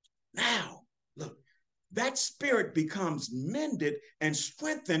 Now, look, that spirit becomes mended and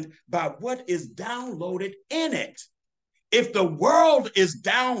strengthened by what is downloaded in it. If the world is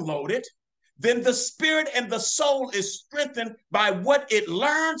downloaded, then the spirit and the soul is strengthened by what it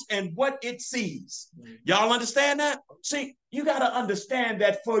learns and what it sees. Y'all understand that? See, you got to understand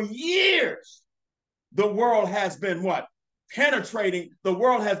that for years, the world has been what? Penetrating. The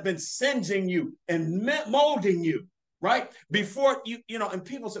world has been singeing you and molding you, right? Before you know, and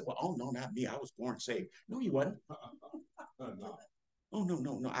people say, well, oh, no, not me. I was born saved. No, you wasn't. Oh,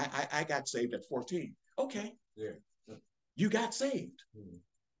 no. I got saved at 14. Okay. Yeah. You got saved.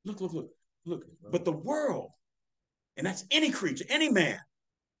 Look, but the world, and that's any creature, any man,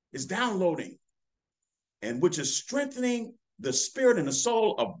 is downloading, and which is strengthening the spirit and the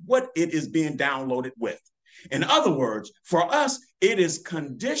soul of what it is being downloaded with. In other words, for us, it is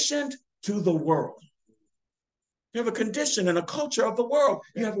conditioned to the world. You have a condition and a culture of the world.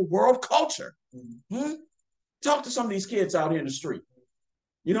 You have a world culture. Talk to some of these kids out here in the street.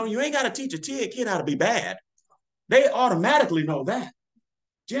 You know, you ain't got to teach a kid how to be bad. They automatically know that.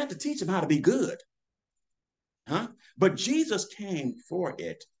 You have to teach them how to be good. But Jesus came for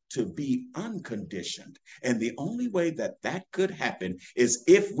it to be unconditioned. And the only way that that could happen is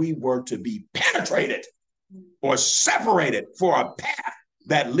if we were to be penetrated or separated for a path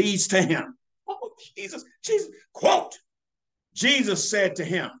that leads to him. Oh, Jesus, quote, Jesus said to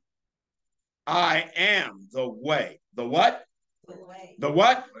him, I am the way. The what? The way. The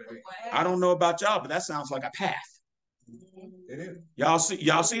what? The way. I don't know about y'all, but that sounds like a path. It is. Y'all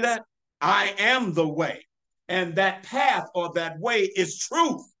see that? I am the way. And that path or that way is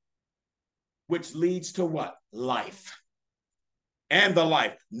truth, which leads to what? Life. And the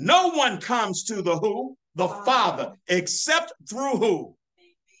life. No one comes to the who? The Father, except through who?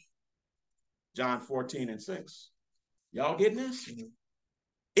 John 14:6. Y'all getting this?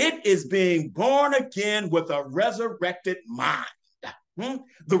 It is being born again with a resurrected mind.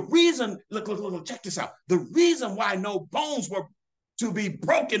 The reason, look, check this out. The reason why no bones were to be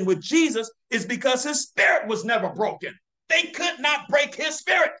broken with Jesus is because his spirit was never broken. They could not break his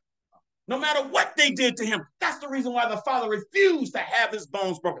spirit, no matter what they did to him. That's the reason why the Father refused to have his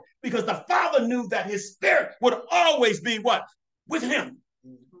bones broken, because the Father knew that his spirit would always be what? With him.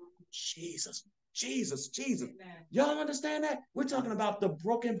 Jesus. Y'all understand that? We're talking about the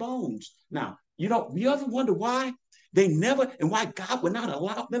broken bones. Now, you ever wonder why they never, and why God would not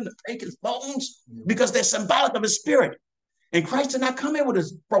allow them to break his bones? Because they're symbolic of his spirit. And Christ did not come in with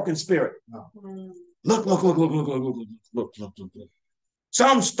his broken spirit. No. Look.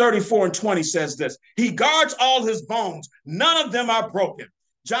 Psalms 34:20 says this. He guards all his bones. None of them are broken.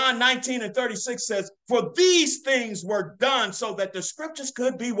 John 19:36 says, for these things were done so that the scriptures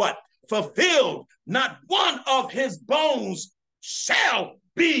could be what? Fulfilled. Not one of his bones shall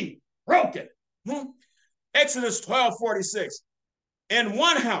be broken. Exodus 12:46. In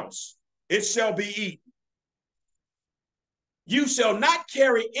one house it shall be eaten. You shall not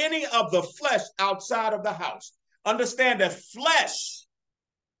carry any of the flesh outside of the house. Understand that flesh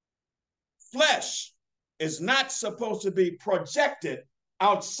is not supposed to be projected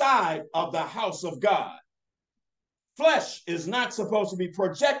outside of the house of God. Flesh is not supposed to be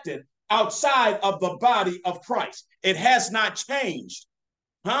projected outside of the body of Christ. It has not changed.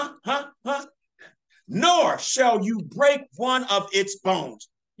 Nor shall you break one of its bones.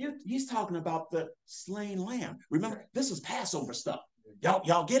 He's talking about the slain lamb. Remember, this is Passover stuff.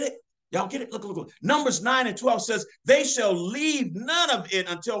 Y'all get it? Y'all get it? Look. Numbers 9:12 says, they shall leave none of it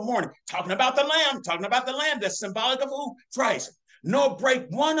until morning. Talking about the lamb that's symbolic of who? Christ. Nor break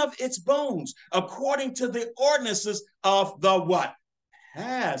one of its bones according to the ordinances of the what?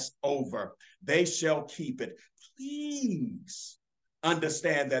 Passover. They shall keep it. Please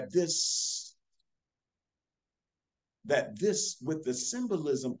understand that this with the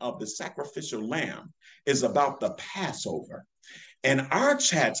symbolism of the sacrificial lamb is about the Passover. And our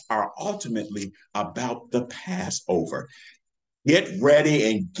chats are ultimately about the Passover. Get ready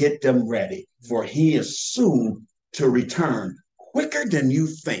and get them ready, for he is soon to return, quicker than you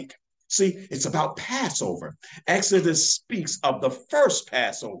think. See, it's about Passover. Exodus speaks of the first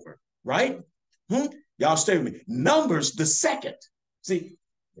Passover, right? Y'all stay with me. Numbers, the second. See,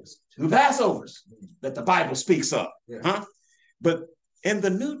 there's two Passovers that the Bible speaks of. But in the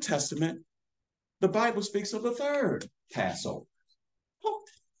New Testament, the Bible speaks of the third Passover.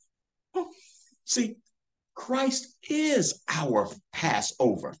 See, Christ is our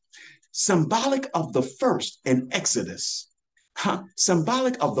Passover, symbolic of the first in Exodus.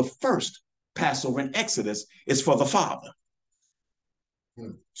 Symbolic of the first Passover in Exodus is for the Father.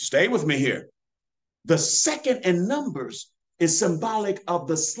 Stay with me here. The second in Numbers is symbolic of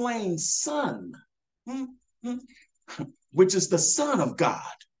the slain Son, which is the Son of God.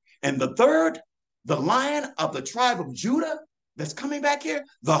 And the third, the Lion of the tribe of Judah that's coming back here,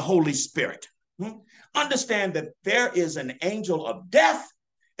 the Holy Spirit. Understand that there is an angel of death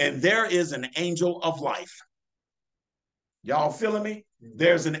and there is an angel of life. Y'all feeling me?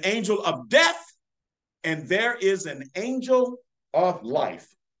 There's an angel of death and there is an angel of life.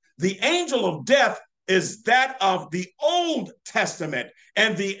 The angel of death is that of the Old Testament,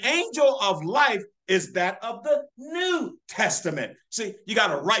 and the angel of life is that of the New Testament. See, you got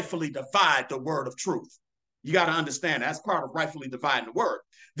to rightfully divide the word of truth. You got to understand that's part of rightfully dividing the word.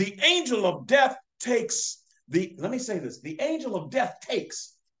 The angel of death takes the angel of death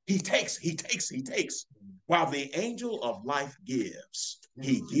takes, He takes, while the angel of life gives.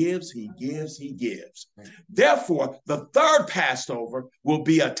 He gives, he gives, he gives. Therefore, the third Passover will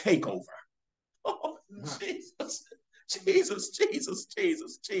be a takeover. Oh, Jesus, Jesus, Jesus,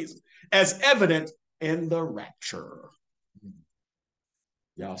 Jesus, Jesus, as evident in the rapture.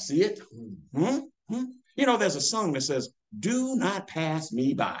 Y'all see it? You know, there's a song that says, do not pass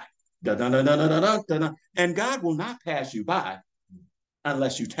me by. Da, da, da, da, da, da, da, da. And God will not pass you by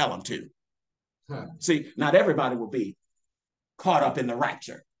unless you tell him to. See, not everybody will be caught up in the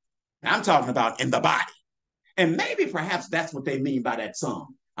rapture. I'm talking about in the body. And maybe perhaps that's what they mean by that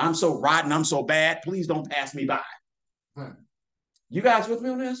song. I'm so rotten, I'm so bad, please don't pass me by. You guys with me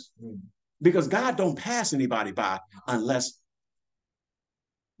on this? Because God don't pass anybody by unless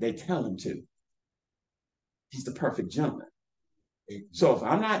they tell him to. He's the perfect gentleman. So if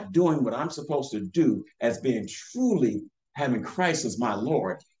I'm not doing what I'm supposed to do as being truly having Christ as my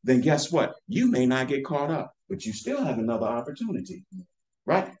Lord, then guess what? You may not get caught up, but you still have another opportunity.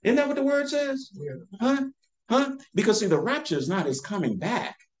 Right? Isn't that what the word says? Yeah. Huh? Because see, the rapture is not his coming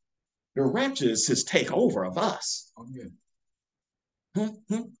back. The rapture is his takeover of us. Oh, yeah.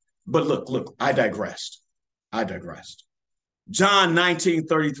 But look, I digressed. John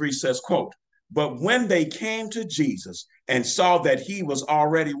 19:33 says, quote, but when they came to Jesus and saw that he was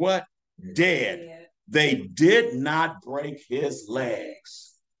already what? Dead. They did not break his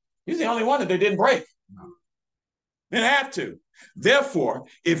legs. He's the only one that they didn't break. No. They didn't have to. Therefore,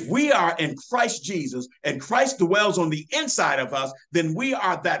 if we are in Christ Jesus and Christ dwells on the inside of us, then we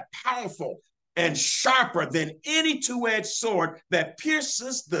are that powerful and sharper than any two-edged sword that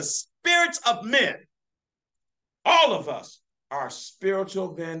pierces the spirits of men. All of us are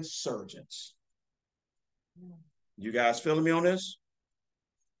spiritual then surgeons. You guys feeling me on this?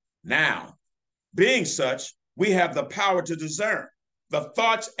 Now, being such, we have the power to discern the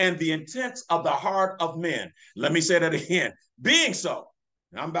thoughts and the intents of the heart of men. Let me say that again. Being so,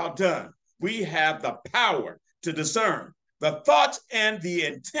 I'm about done. We have the power to discern the thoughts and the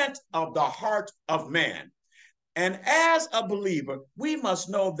intent of the heart of man. And as a believer, we must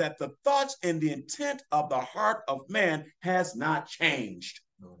know that the thoughts and the intent of the heart of man has not changed.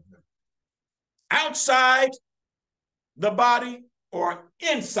 Outside the body or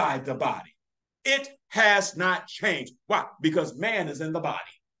inside the body, it has not changed. Why? Because man is in the body.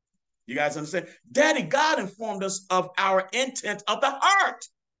 You guys understand? Daddy God informed us of our intent of the heart.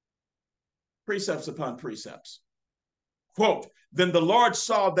 Precepts upon precepts. Quote, then the Lord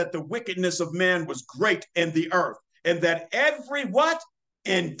saw that the wickedness of man was great in the earth, and that every what?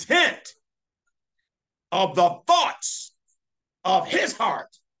 Intent of the thoughts of his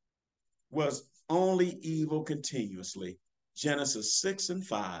heart was only evil continuously. Genesis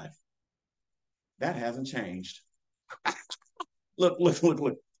 6:5. That hasn't changed. Look.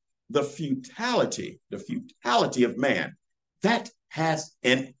 The futility of man, that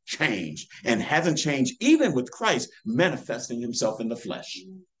hasn't changed and hasn't changed even with Christ manifesting himself in the flesh.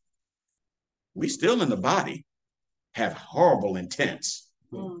 We still in the body have horrible intents.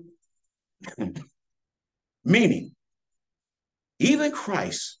 Meaning, even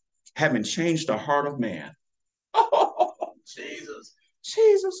Christ having changed the heart of man. Oh, Jesus.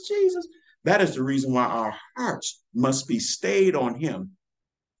 That is the reason why our hearts must be stayed on him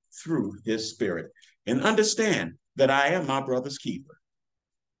through his spirit. And understand that I am my brother's keeper.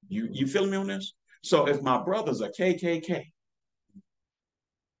 You feel me on this? So if my brother's a KKK,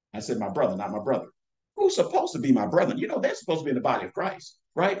 I said my brother, not my brother. Who's supposed to be my brother? You know, they're supposed to be in the body of Christ,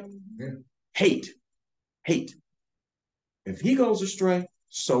 right? Yeah. Hate. If he goes astray,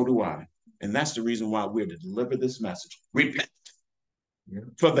 so do I. And that's the reason why we're to deliver this message. Repent. Yeah.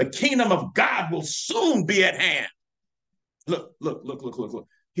 For the kingdom of God will soon be at hand. Look.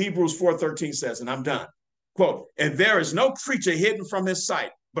 Hebrews 4:13 says, and I'm done. Quote, and there is no creature hidden from his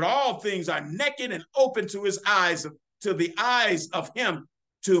sight, but all things are naked and open to his eyes, to the eyes of him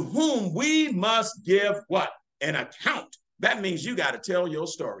to whom we must give what? An account. That means you got to tell your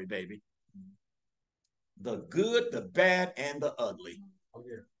story, baby. The good, the bad, and the ugly. Oh,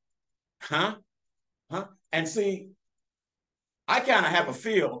 yeah. Huh? And see, I kind of have a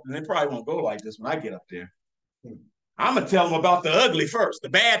feel, and it probably won't go like this when I get up there. I'm going to tell them about the ugly first, the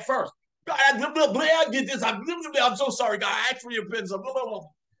bad first. I did this. I'm so sorry, God. I asked for your repentance.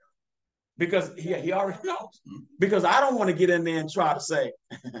 Because he already knows. Because I don't want to get in there and try to say,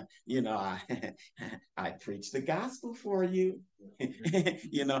 you know, I preached the gospel for you.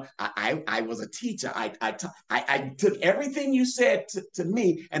 You know, I was a teacher. I took everything you said to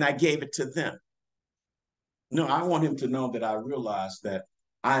me and I gave it to them. No, I want him to know that I realize that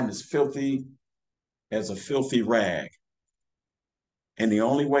I'm as filthy as a filthy rag. And the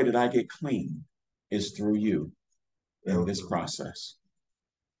only way that I get clean is through you in this process.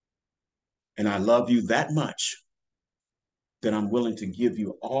 And I love you that much that I'm willing to give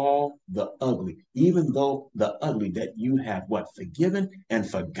you all the ugly, even though the ugly that you have what? Forgiven and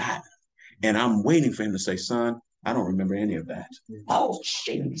forgotten. And I'm waiting for him to say, son, I don't remember any of that. Oh,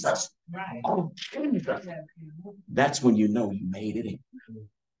 Jesus. Right. Oh, Jesus. That's when you know you made it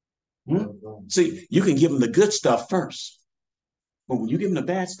in. See, you can give him the good stuff first. But when you give him the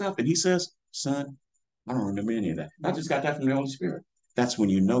bad stuff and he says, son, I don't remember any of that. I just got that from the Holy Spirit. That's when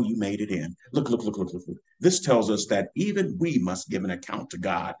you know you made it in. Look. This tells us that even we must give an account to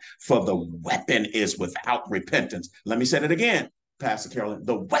God, for the weapon is without repentance. Let me say it again, Pastor Carolyn.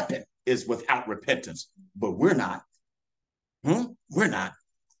 The weapon is without repentance, but we're not. We're not.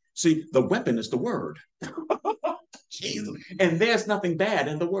 See, the weapon is the word. Jesus. And there's nothing bad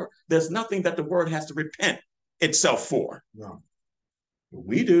in the word. There's nothing that the word has to repent itself for. No.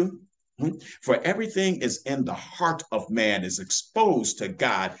 We do. For everything is in the heart of man, is exposed to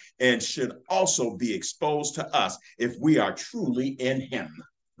God, and should also be exposed to us if we are truly in him.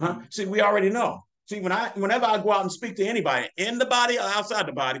 See, we already know. See, whenever I go out and speak to anybody in the body or outside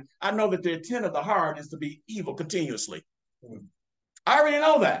the body, I know that the intent of the heart is to be evil continuously. I already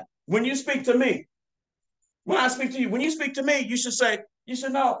know that. When you speak to me, when I speak to you, when you speak to me, you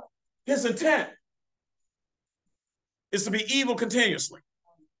should know his intent is to be evil continuously.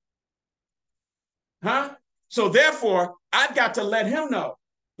 So therefore, I've got to let him know,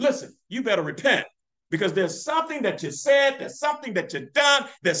 listen, you better repent, because there's something that you said, there's something that you've done,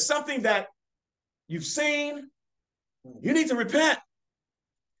 there's something that you've seen. You need to repent,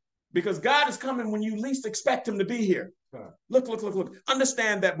 because God is coming when you least expect him to be here. Look.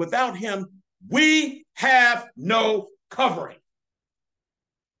 Understand that without him, we have no covering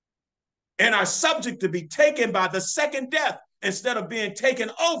and are subject to be taken by the second death instead of being taken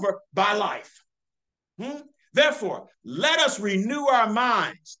over by life. Therefore, let us renew our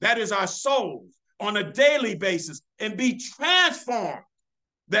minds, that is our souls, on a daily basis, and be transformed,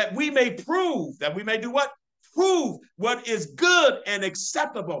 that we may prove, that we may do what? Prove what is good and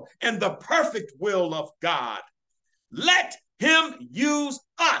acceptable and the perfect will of God. Let him use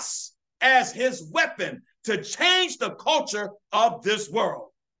us as his weapon to change the culture of this world.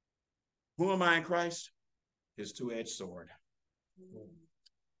 Who am I in Christ? His two-edged sword.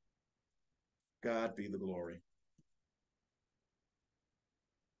 God be the glory.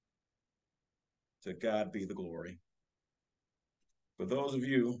 To God be the glory. For those of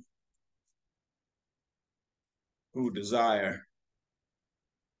you who desire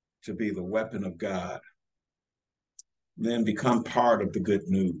to be the weapon of God, then become part of the good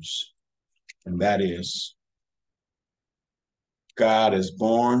news. And that is, God is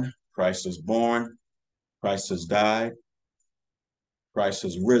born, Christ is born, Christ has died, Christ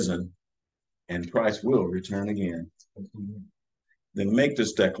has risen, and Christ will return again. Then make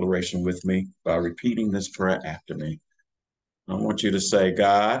this declaration with me by repeating this prayer after me. I want you to say,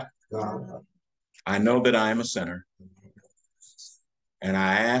 God, I know that I am a sinner, and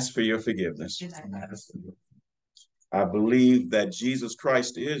I ask for your forgiveness. I believe that Jesus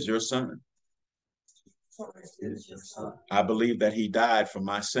Christ is your son. I believe that he died for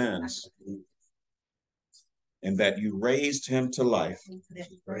my sins, and that you raised him to life.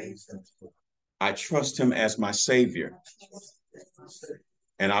 I trust him as my Savior,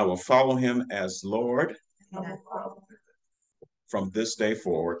 and I will follow him as Lord from this day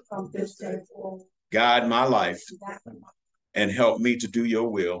forward. Guide my life and help me to do your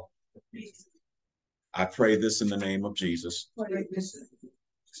will. I pray this in the name of Jesus.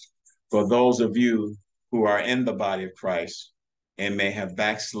 For those of you who are in the body of Christ and may have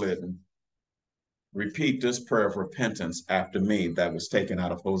backslidden, repeat this prayer of repentance after me that was taken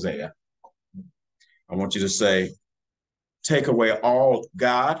out of Hosea. I want you to say, take away all,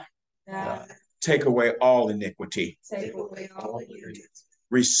 God, take away all iniquity.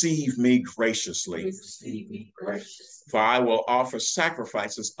 Receive me graciously. For I will offer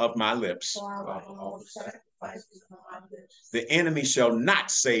sacrifices of my lips. The enemy shall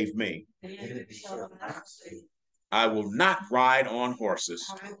not save me. I will not ride on horses.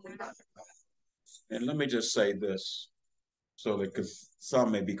 And let me just say this, so that because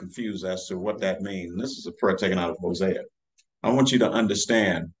some may be confused as to what that means. This is a prayer taken out of Hosea. I want you to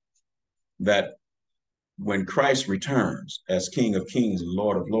understand that when Christ returns as King of Kings and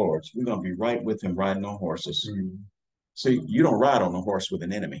Lord of Lords, we're going to be right with him riding on horses. See, you don't ride on a horse with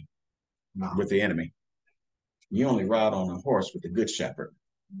an enemy, with the enemy. You only ride on a horse with the good shepherd.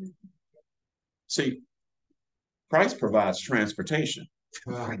 See, Christ provides transportation.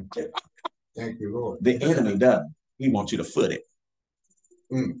 Thank you, Lord. The enemy doesn't. He wants you to foot it.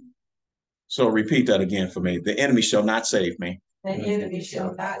 So repeat that again for me. The enemy shall not save me. The enemy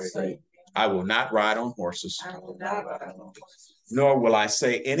shall not save me. I will not ride on horses, I will not ride on horses. nor will I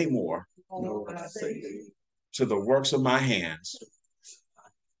say any more Nor will I say to the works of my hands,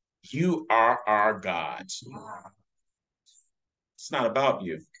 you are our gods. It's not about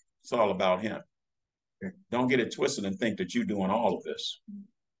you. It's all about him. Don't get it twisted and think that you're doing all of this.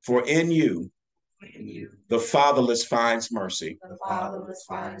 For in you, the fatherless finds mercy. the fatherless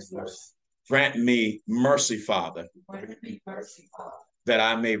finds mercy. Grant me mercy, Father, Grant me mercy, Father, that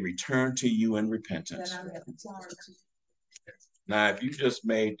I may return to you in that repentance. I may return to you. Now, if you just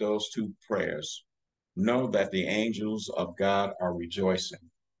made those two prayers, know that the angels of God are rejoicing.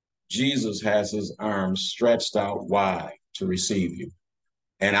 Jesus has his arms stretched out wide to receive you.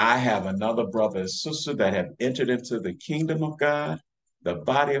 And I have another brother and sister that have entered into the kingdom of God, the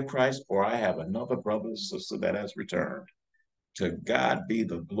body of Christ, or I have another brother and sister that has returned. To God be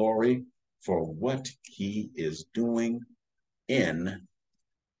the glory for what he is doing in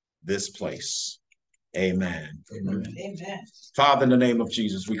this place. Amen. Amen. Amen. Father, in the name of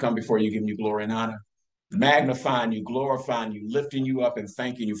Jesus, we come before you, giving you glory and honor, magnifying you, glorifying you, lifting you up, and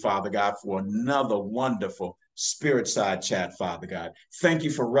thanking you, Father God, for another wonderful Spirit Side Chat, Father God. Thank you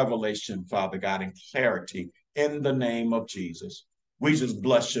for revelation, Father God, and clarity in the name of Jesus. We just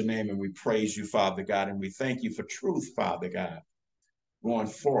bless your name and we praise you, Father God, and we thank you for truth, Father God, going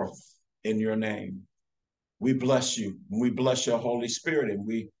forth in your name. We bless you. We bless your Holy Spirit, and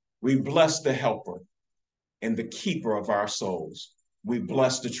we bless the helper and the keeper of our souls. We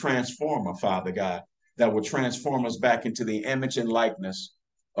bless the transformer, Father God, that will transform us back into the image and likeness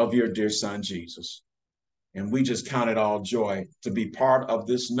of your dear son, Jesus. And we just count it all joy to be part of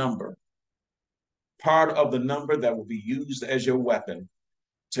this number, part of the number that will be used as your weapon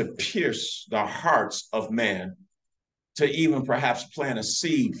to pierce the hearts of man, to even perhaps plant a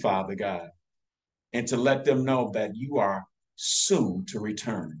seed, Father God, and to let them know that you are soon to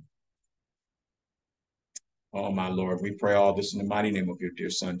return. Oh, my Lord, we pray all this in the mighty name of your dear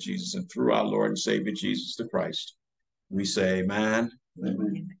son, Jesus, and through our Lord and Savior, Jesus the Christ. We say amen,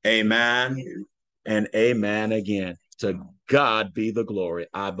 amen, and amen again. To God be the glory.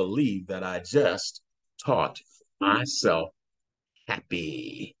 I believe that I just taught myself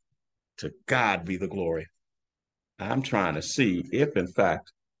happy. To God be the glory. I'm trying to see if, in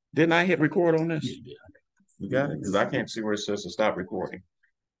fact, didn't I hit record on this? You got it? Because I can't see where it says to stop recording.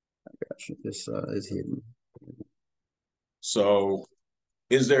 This is hidden. So,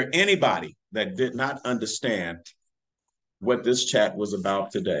 is there anybody that did not understand what this chat was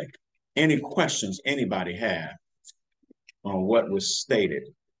about today? Any questions anybody have on what was stated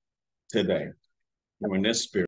today during this spirit?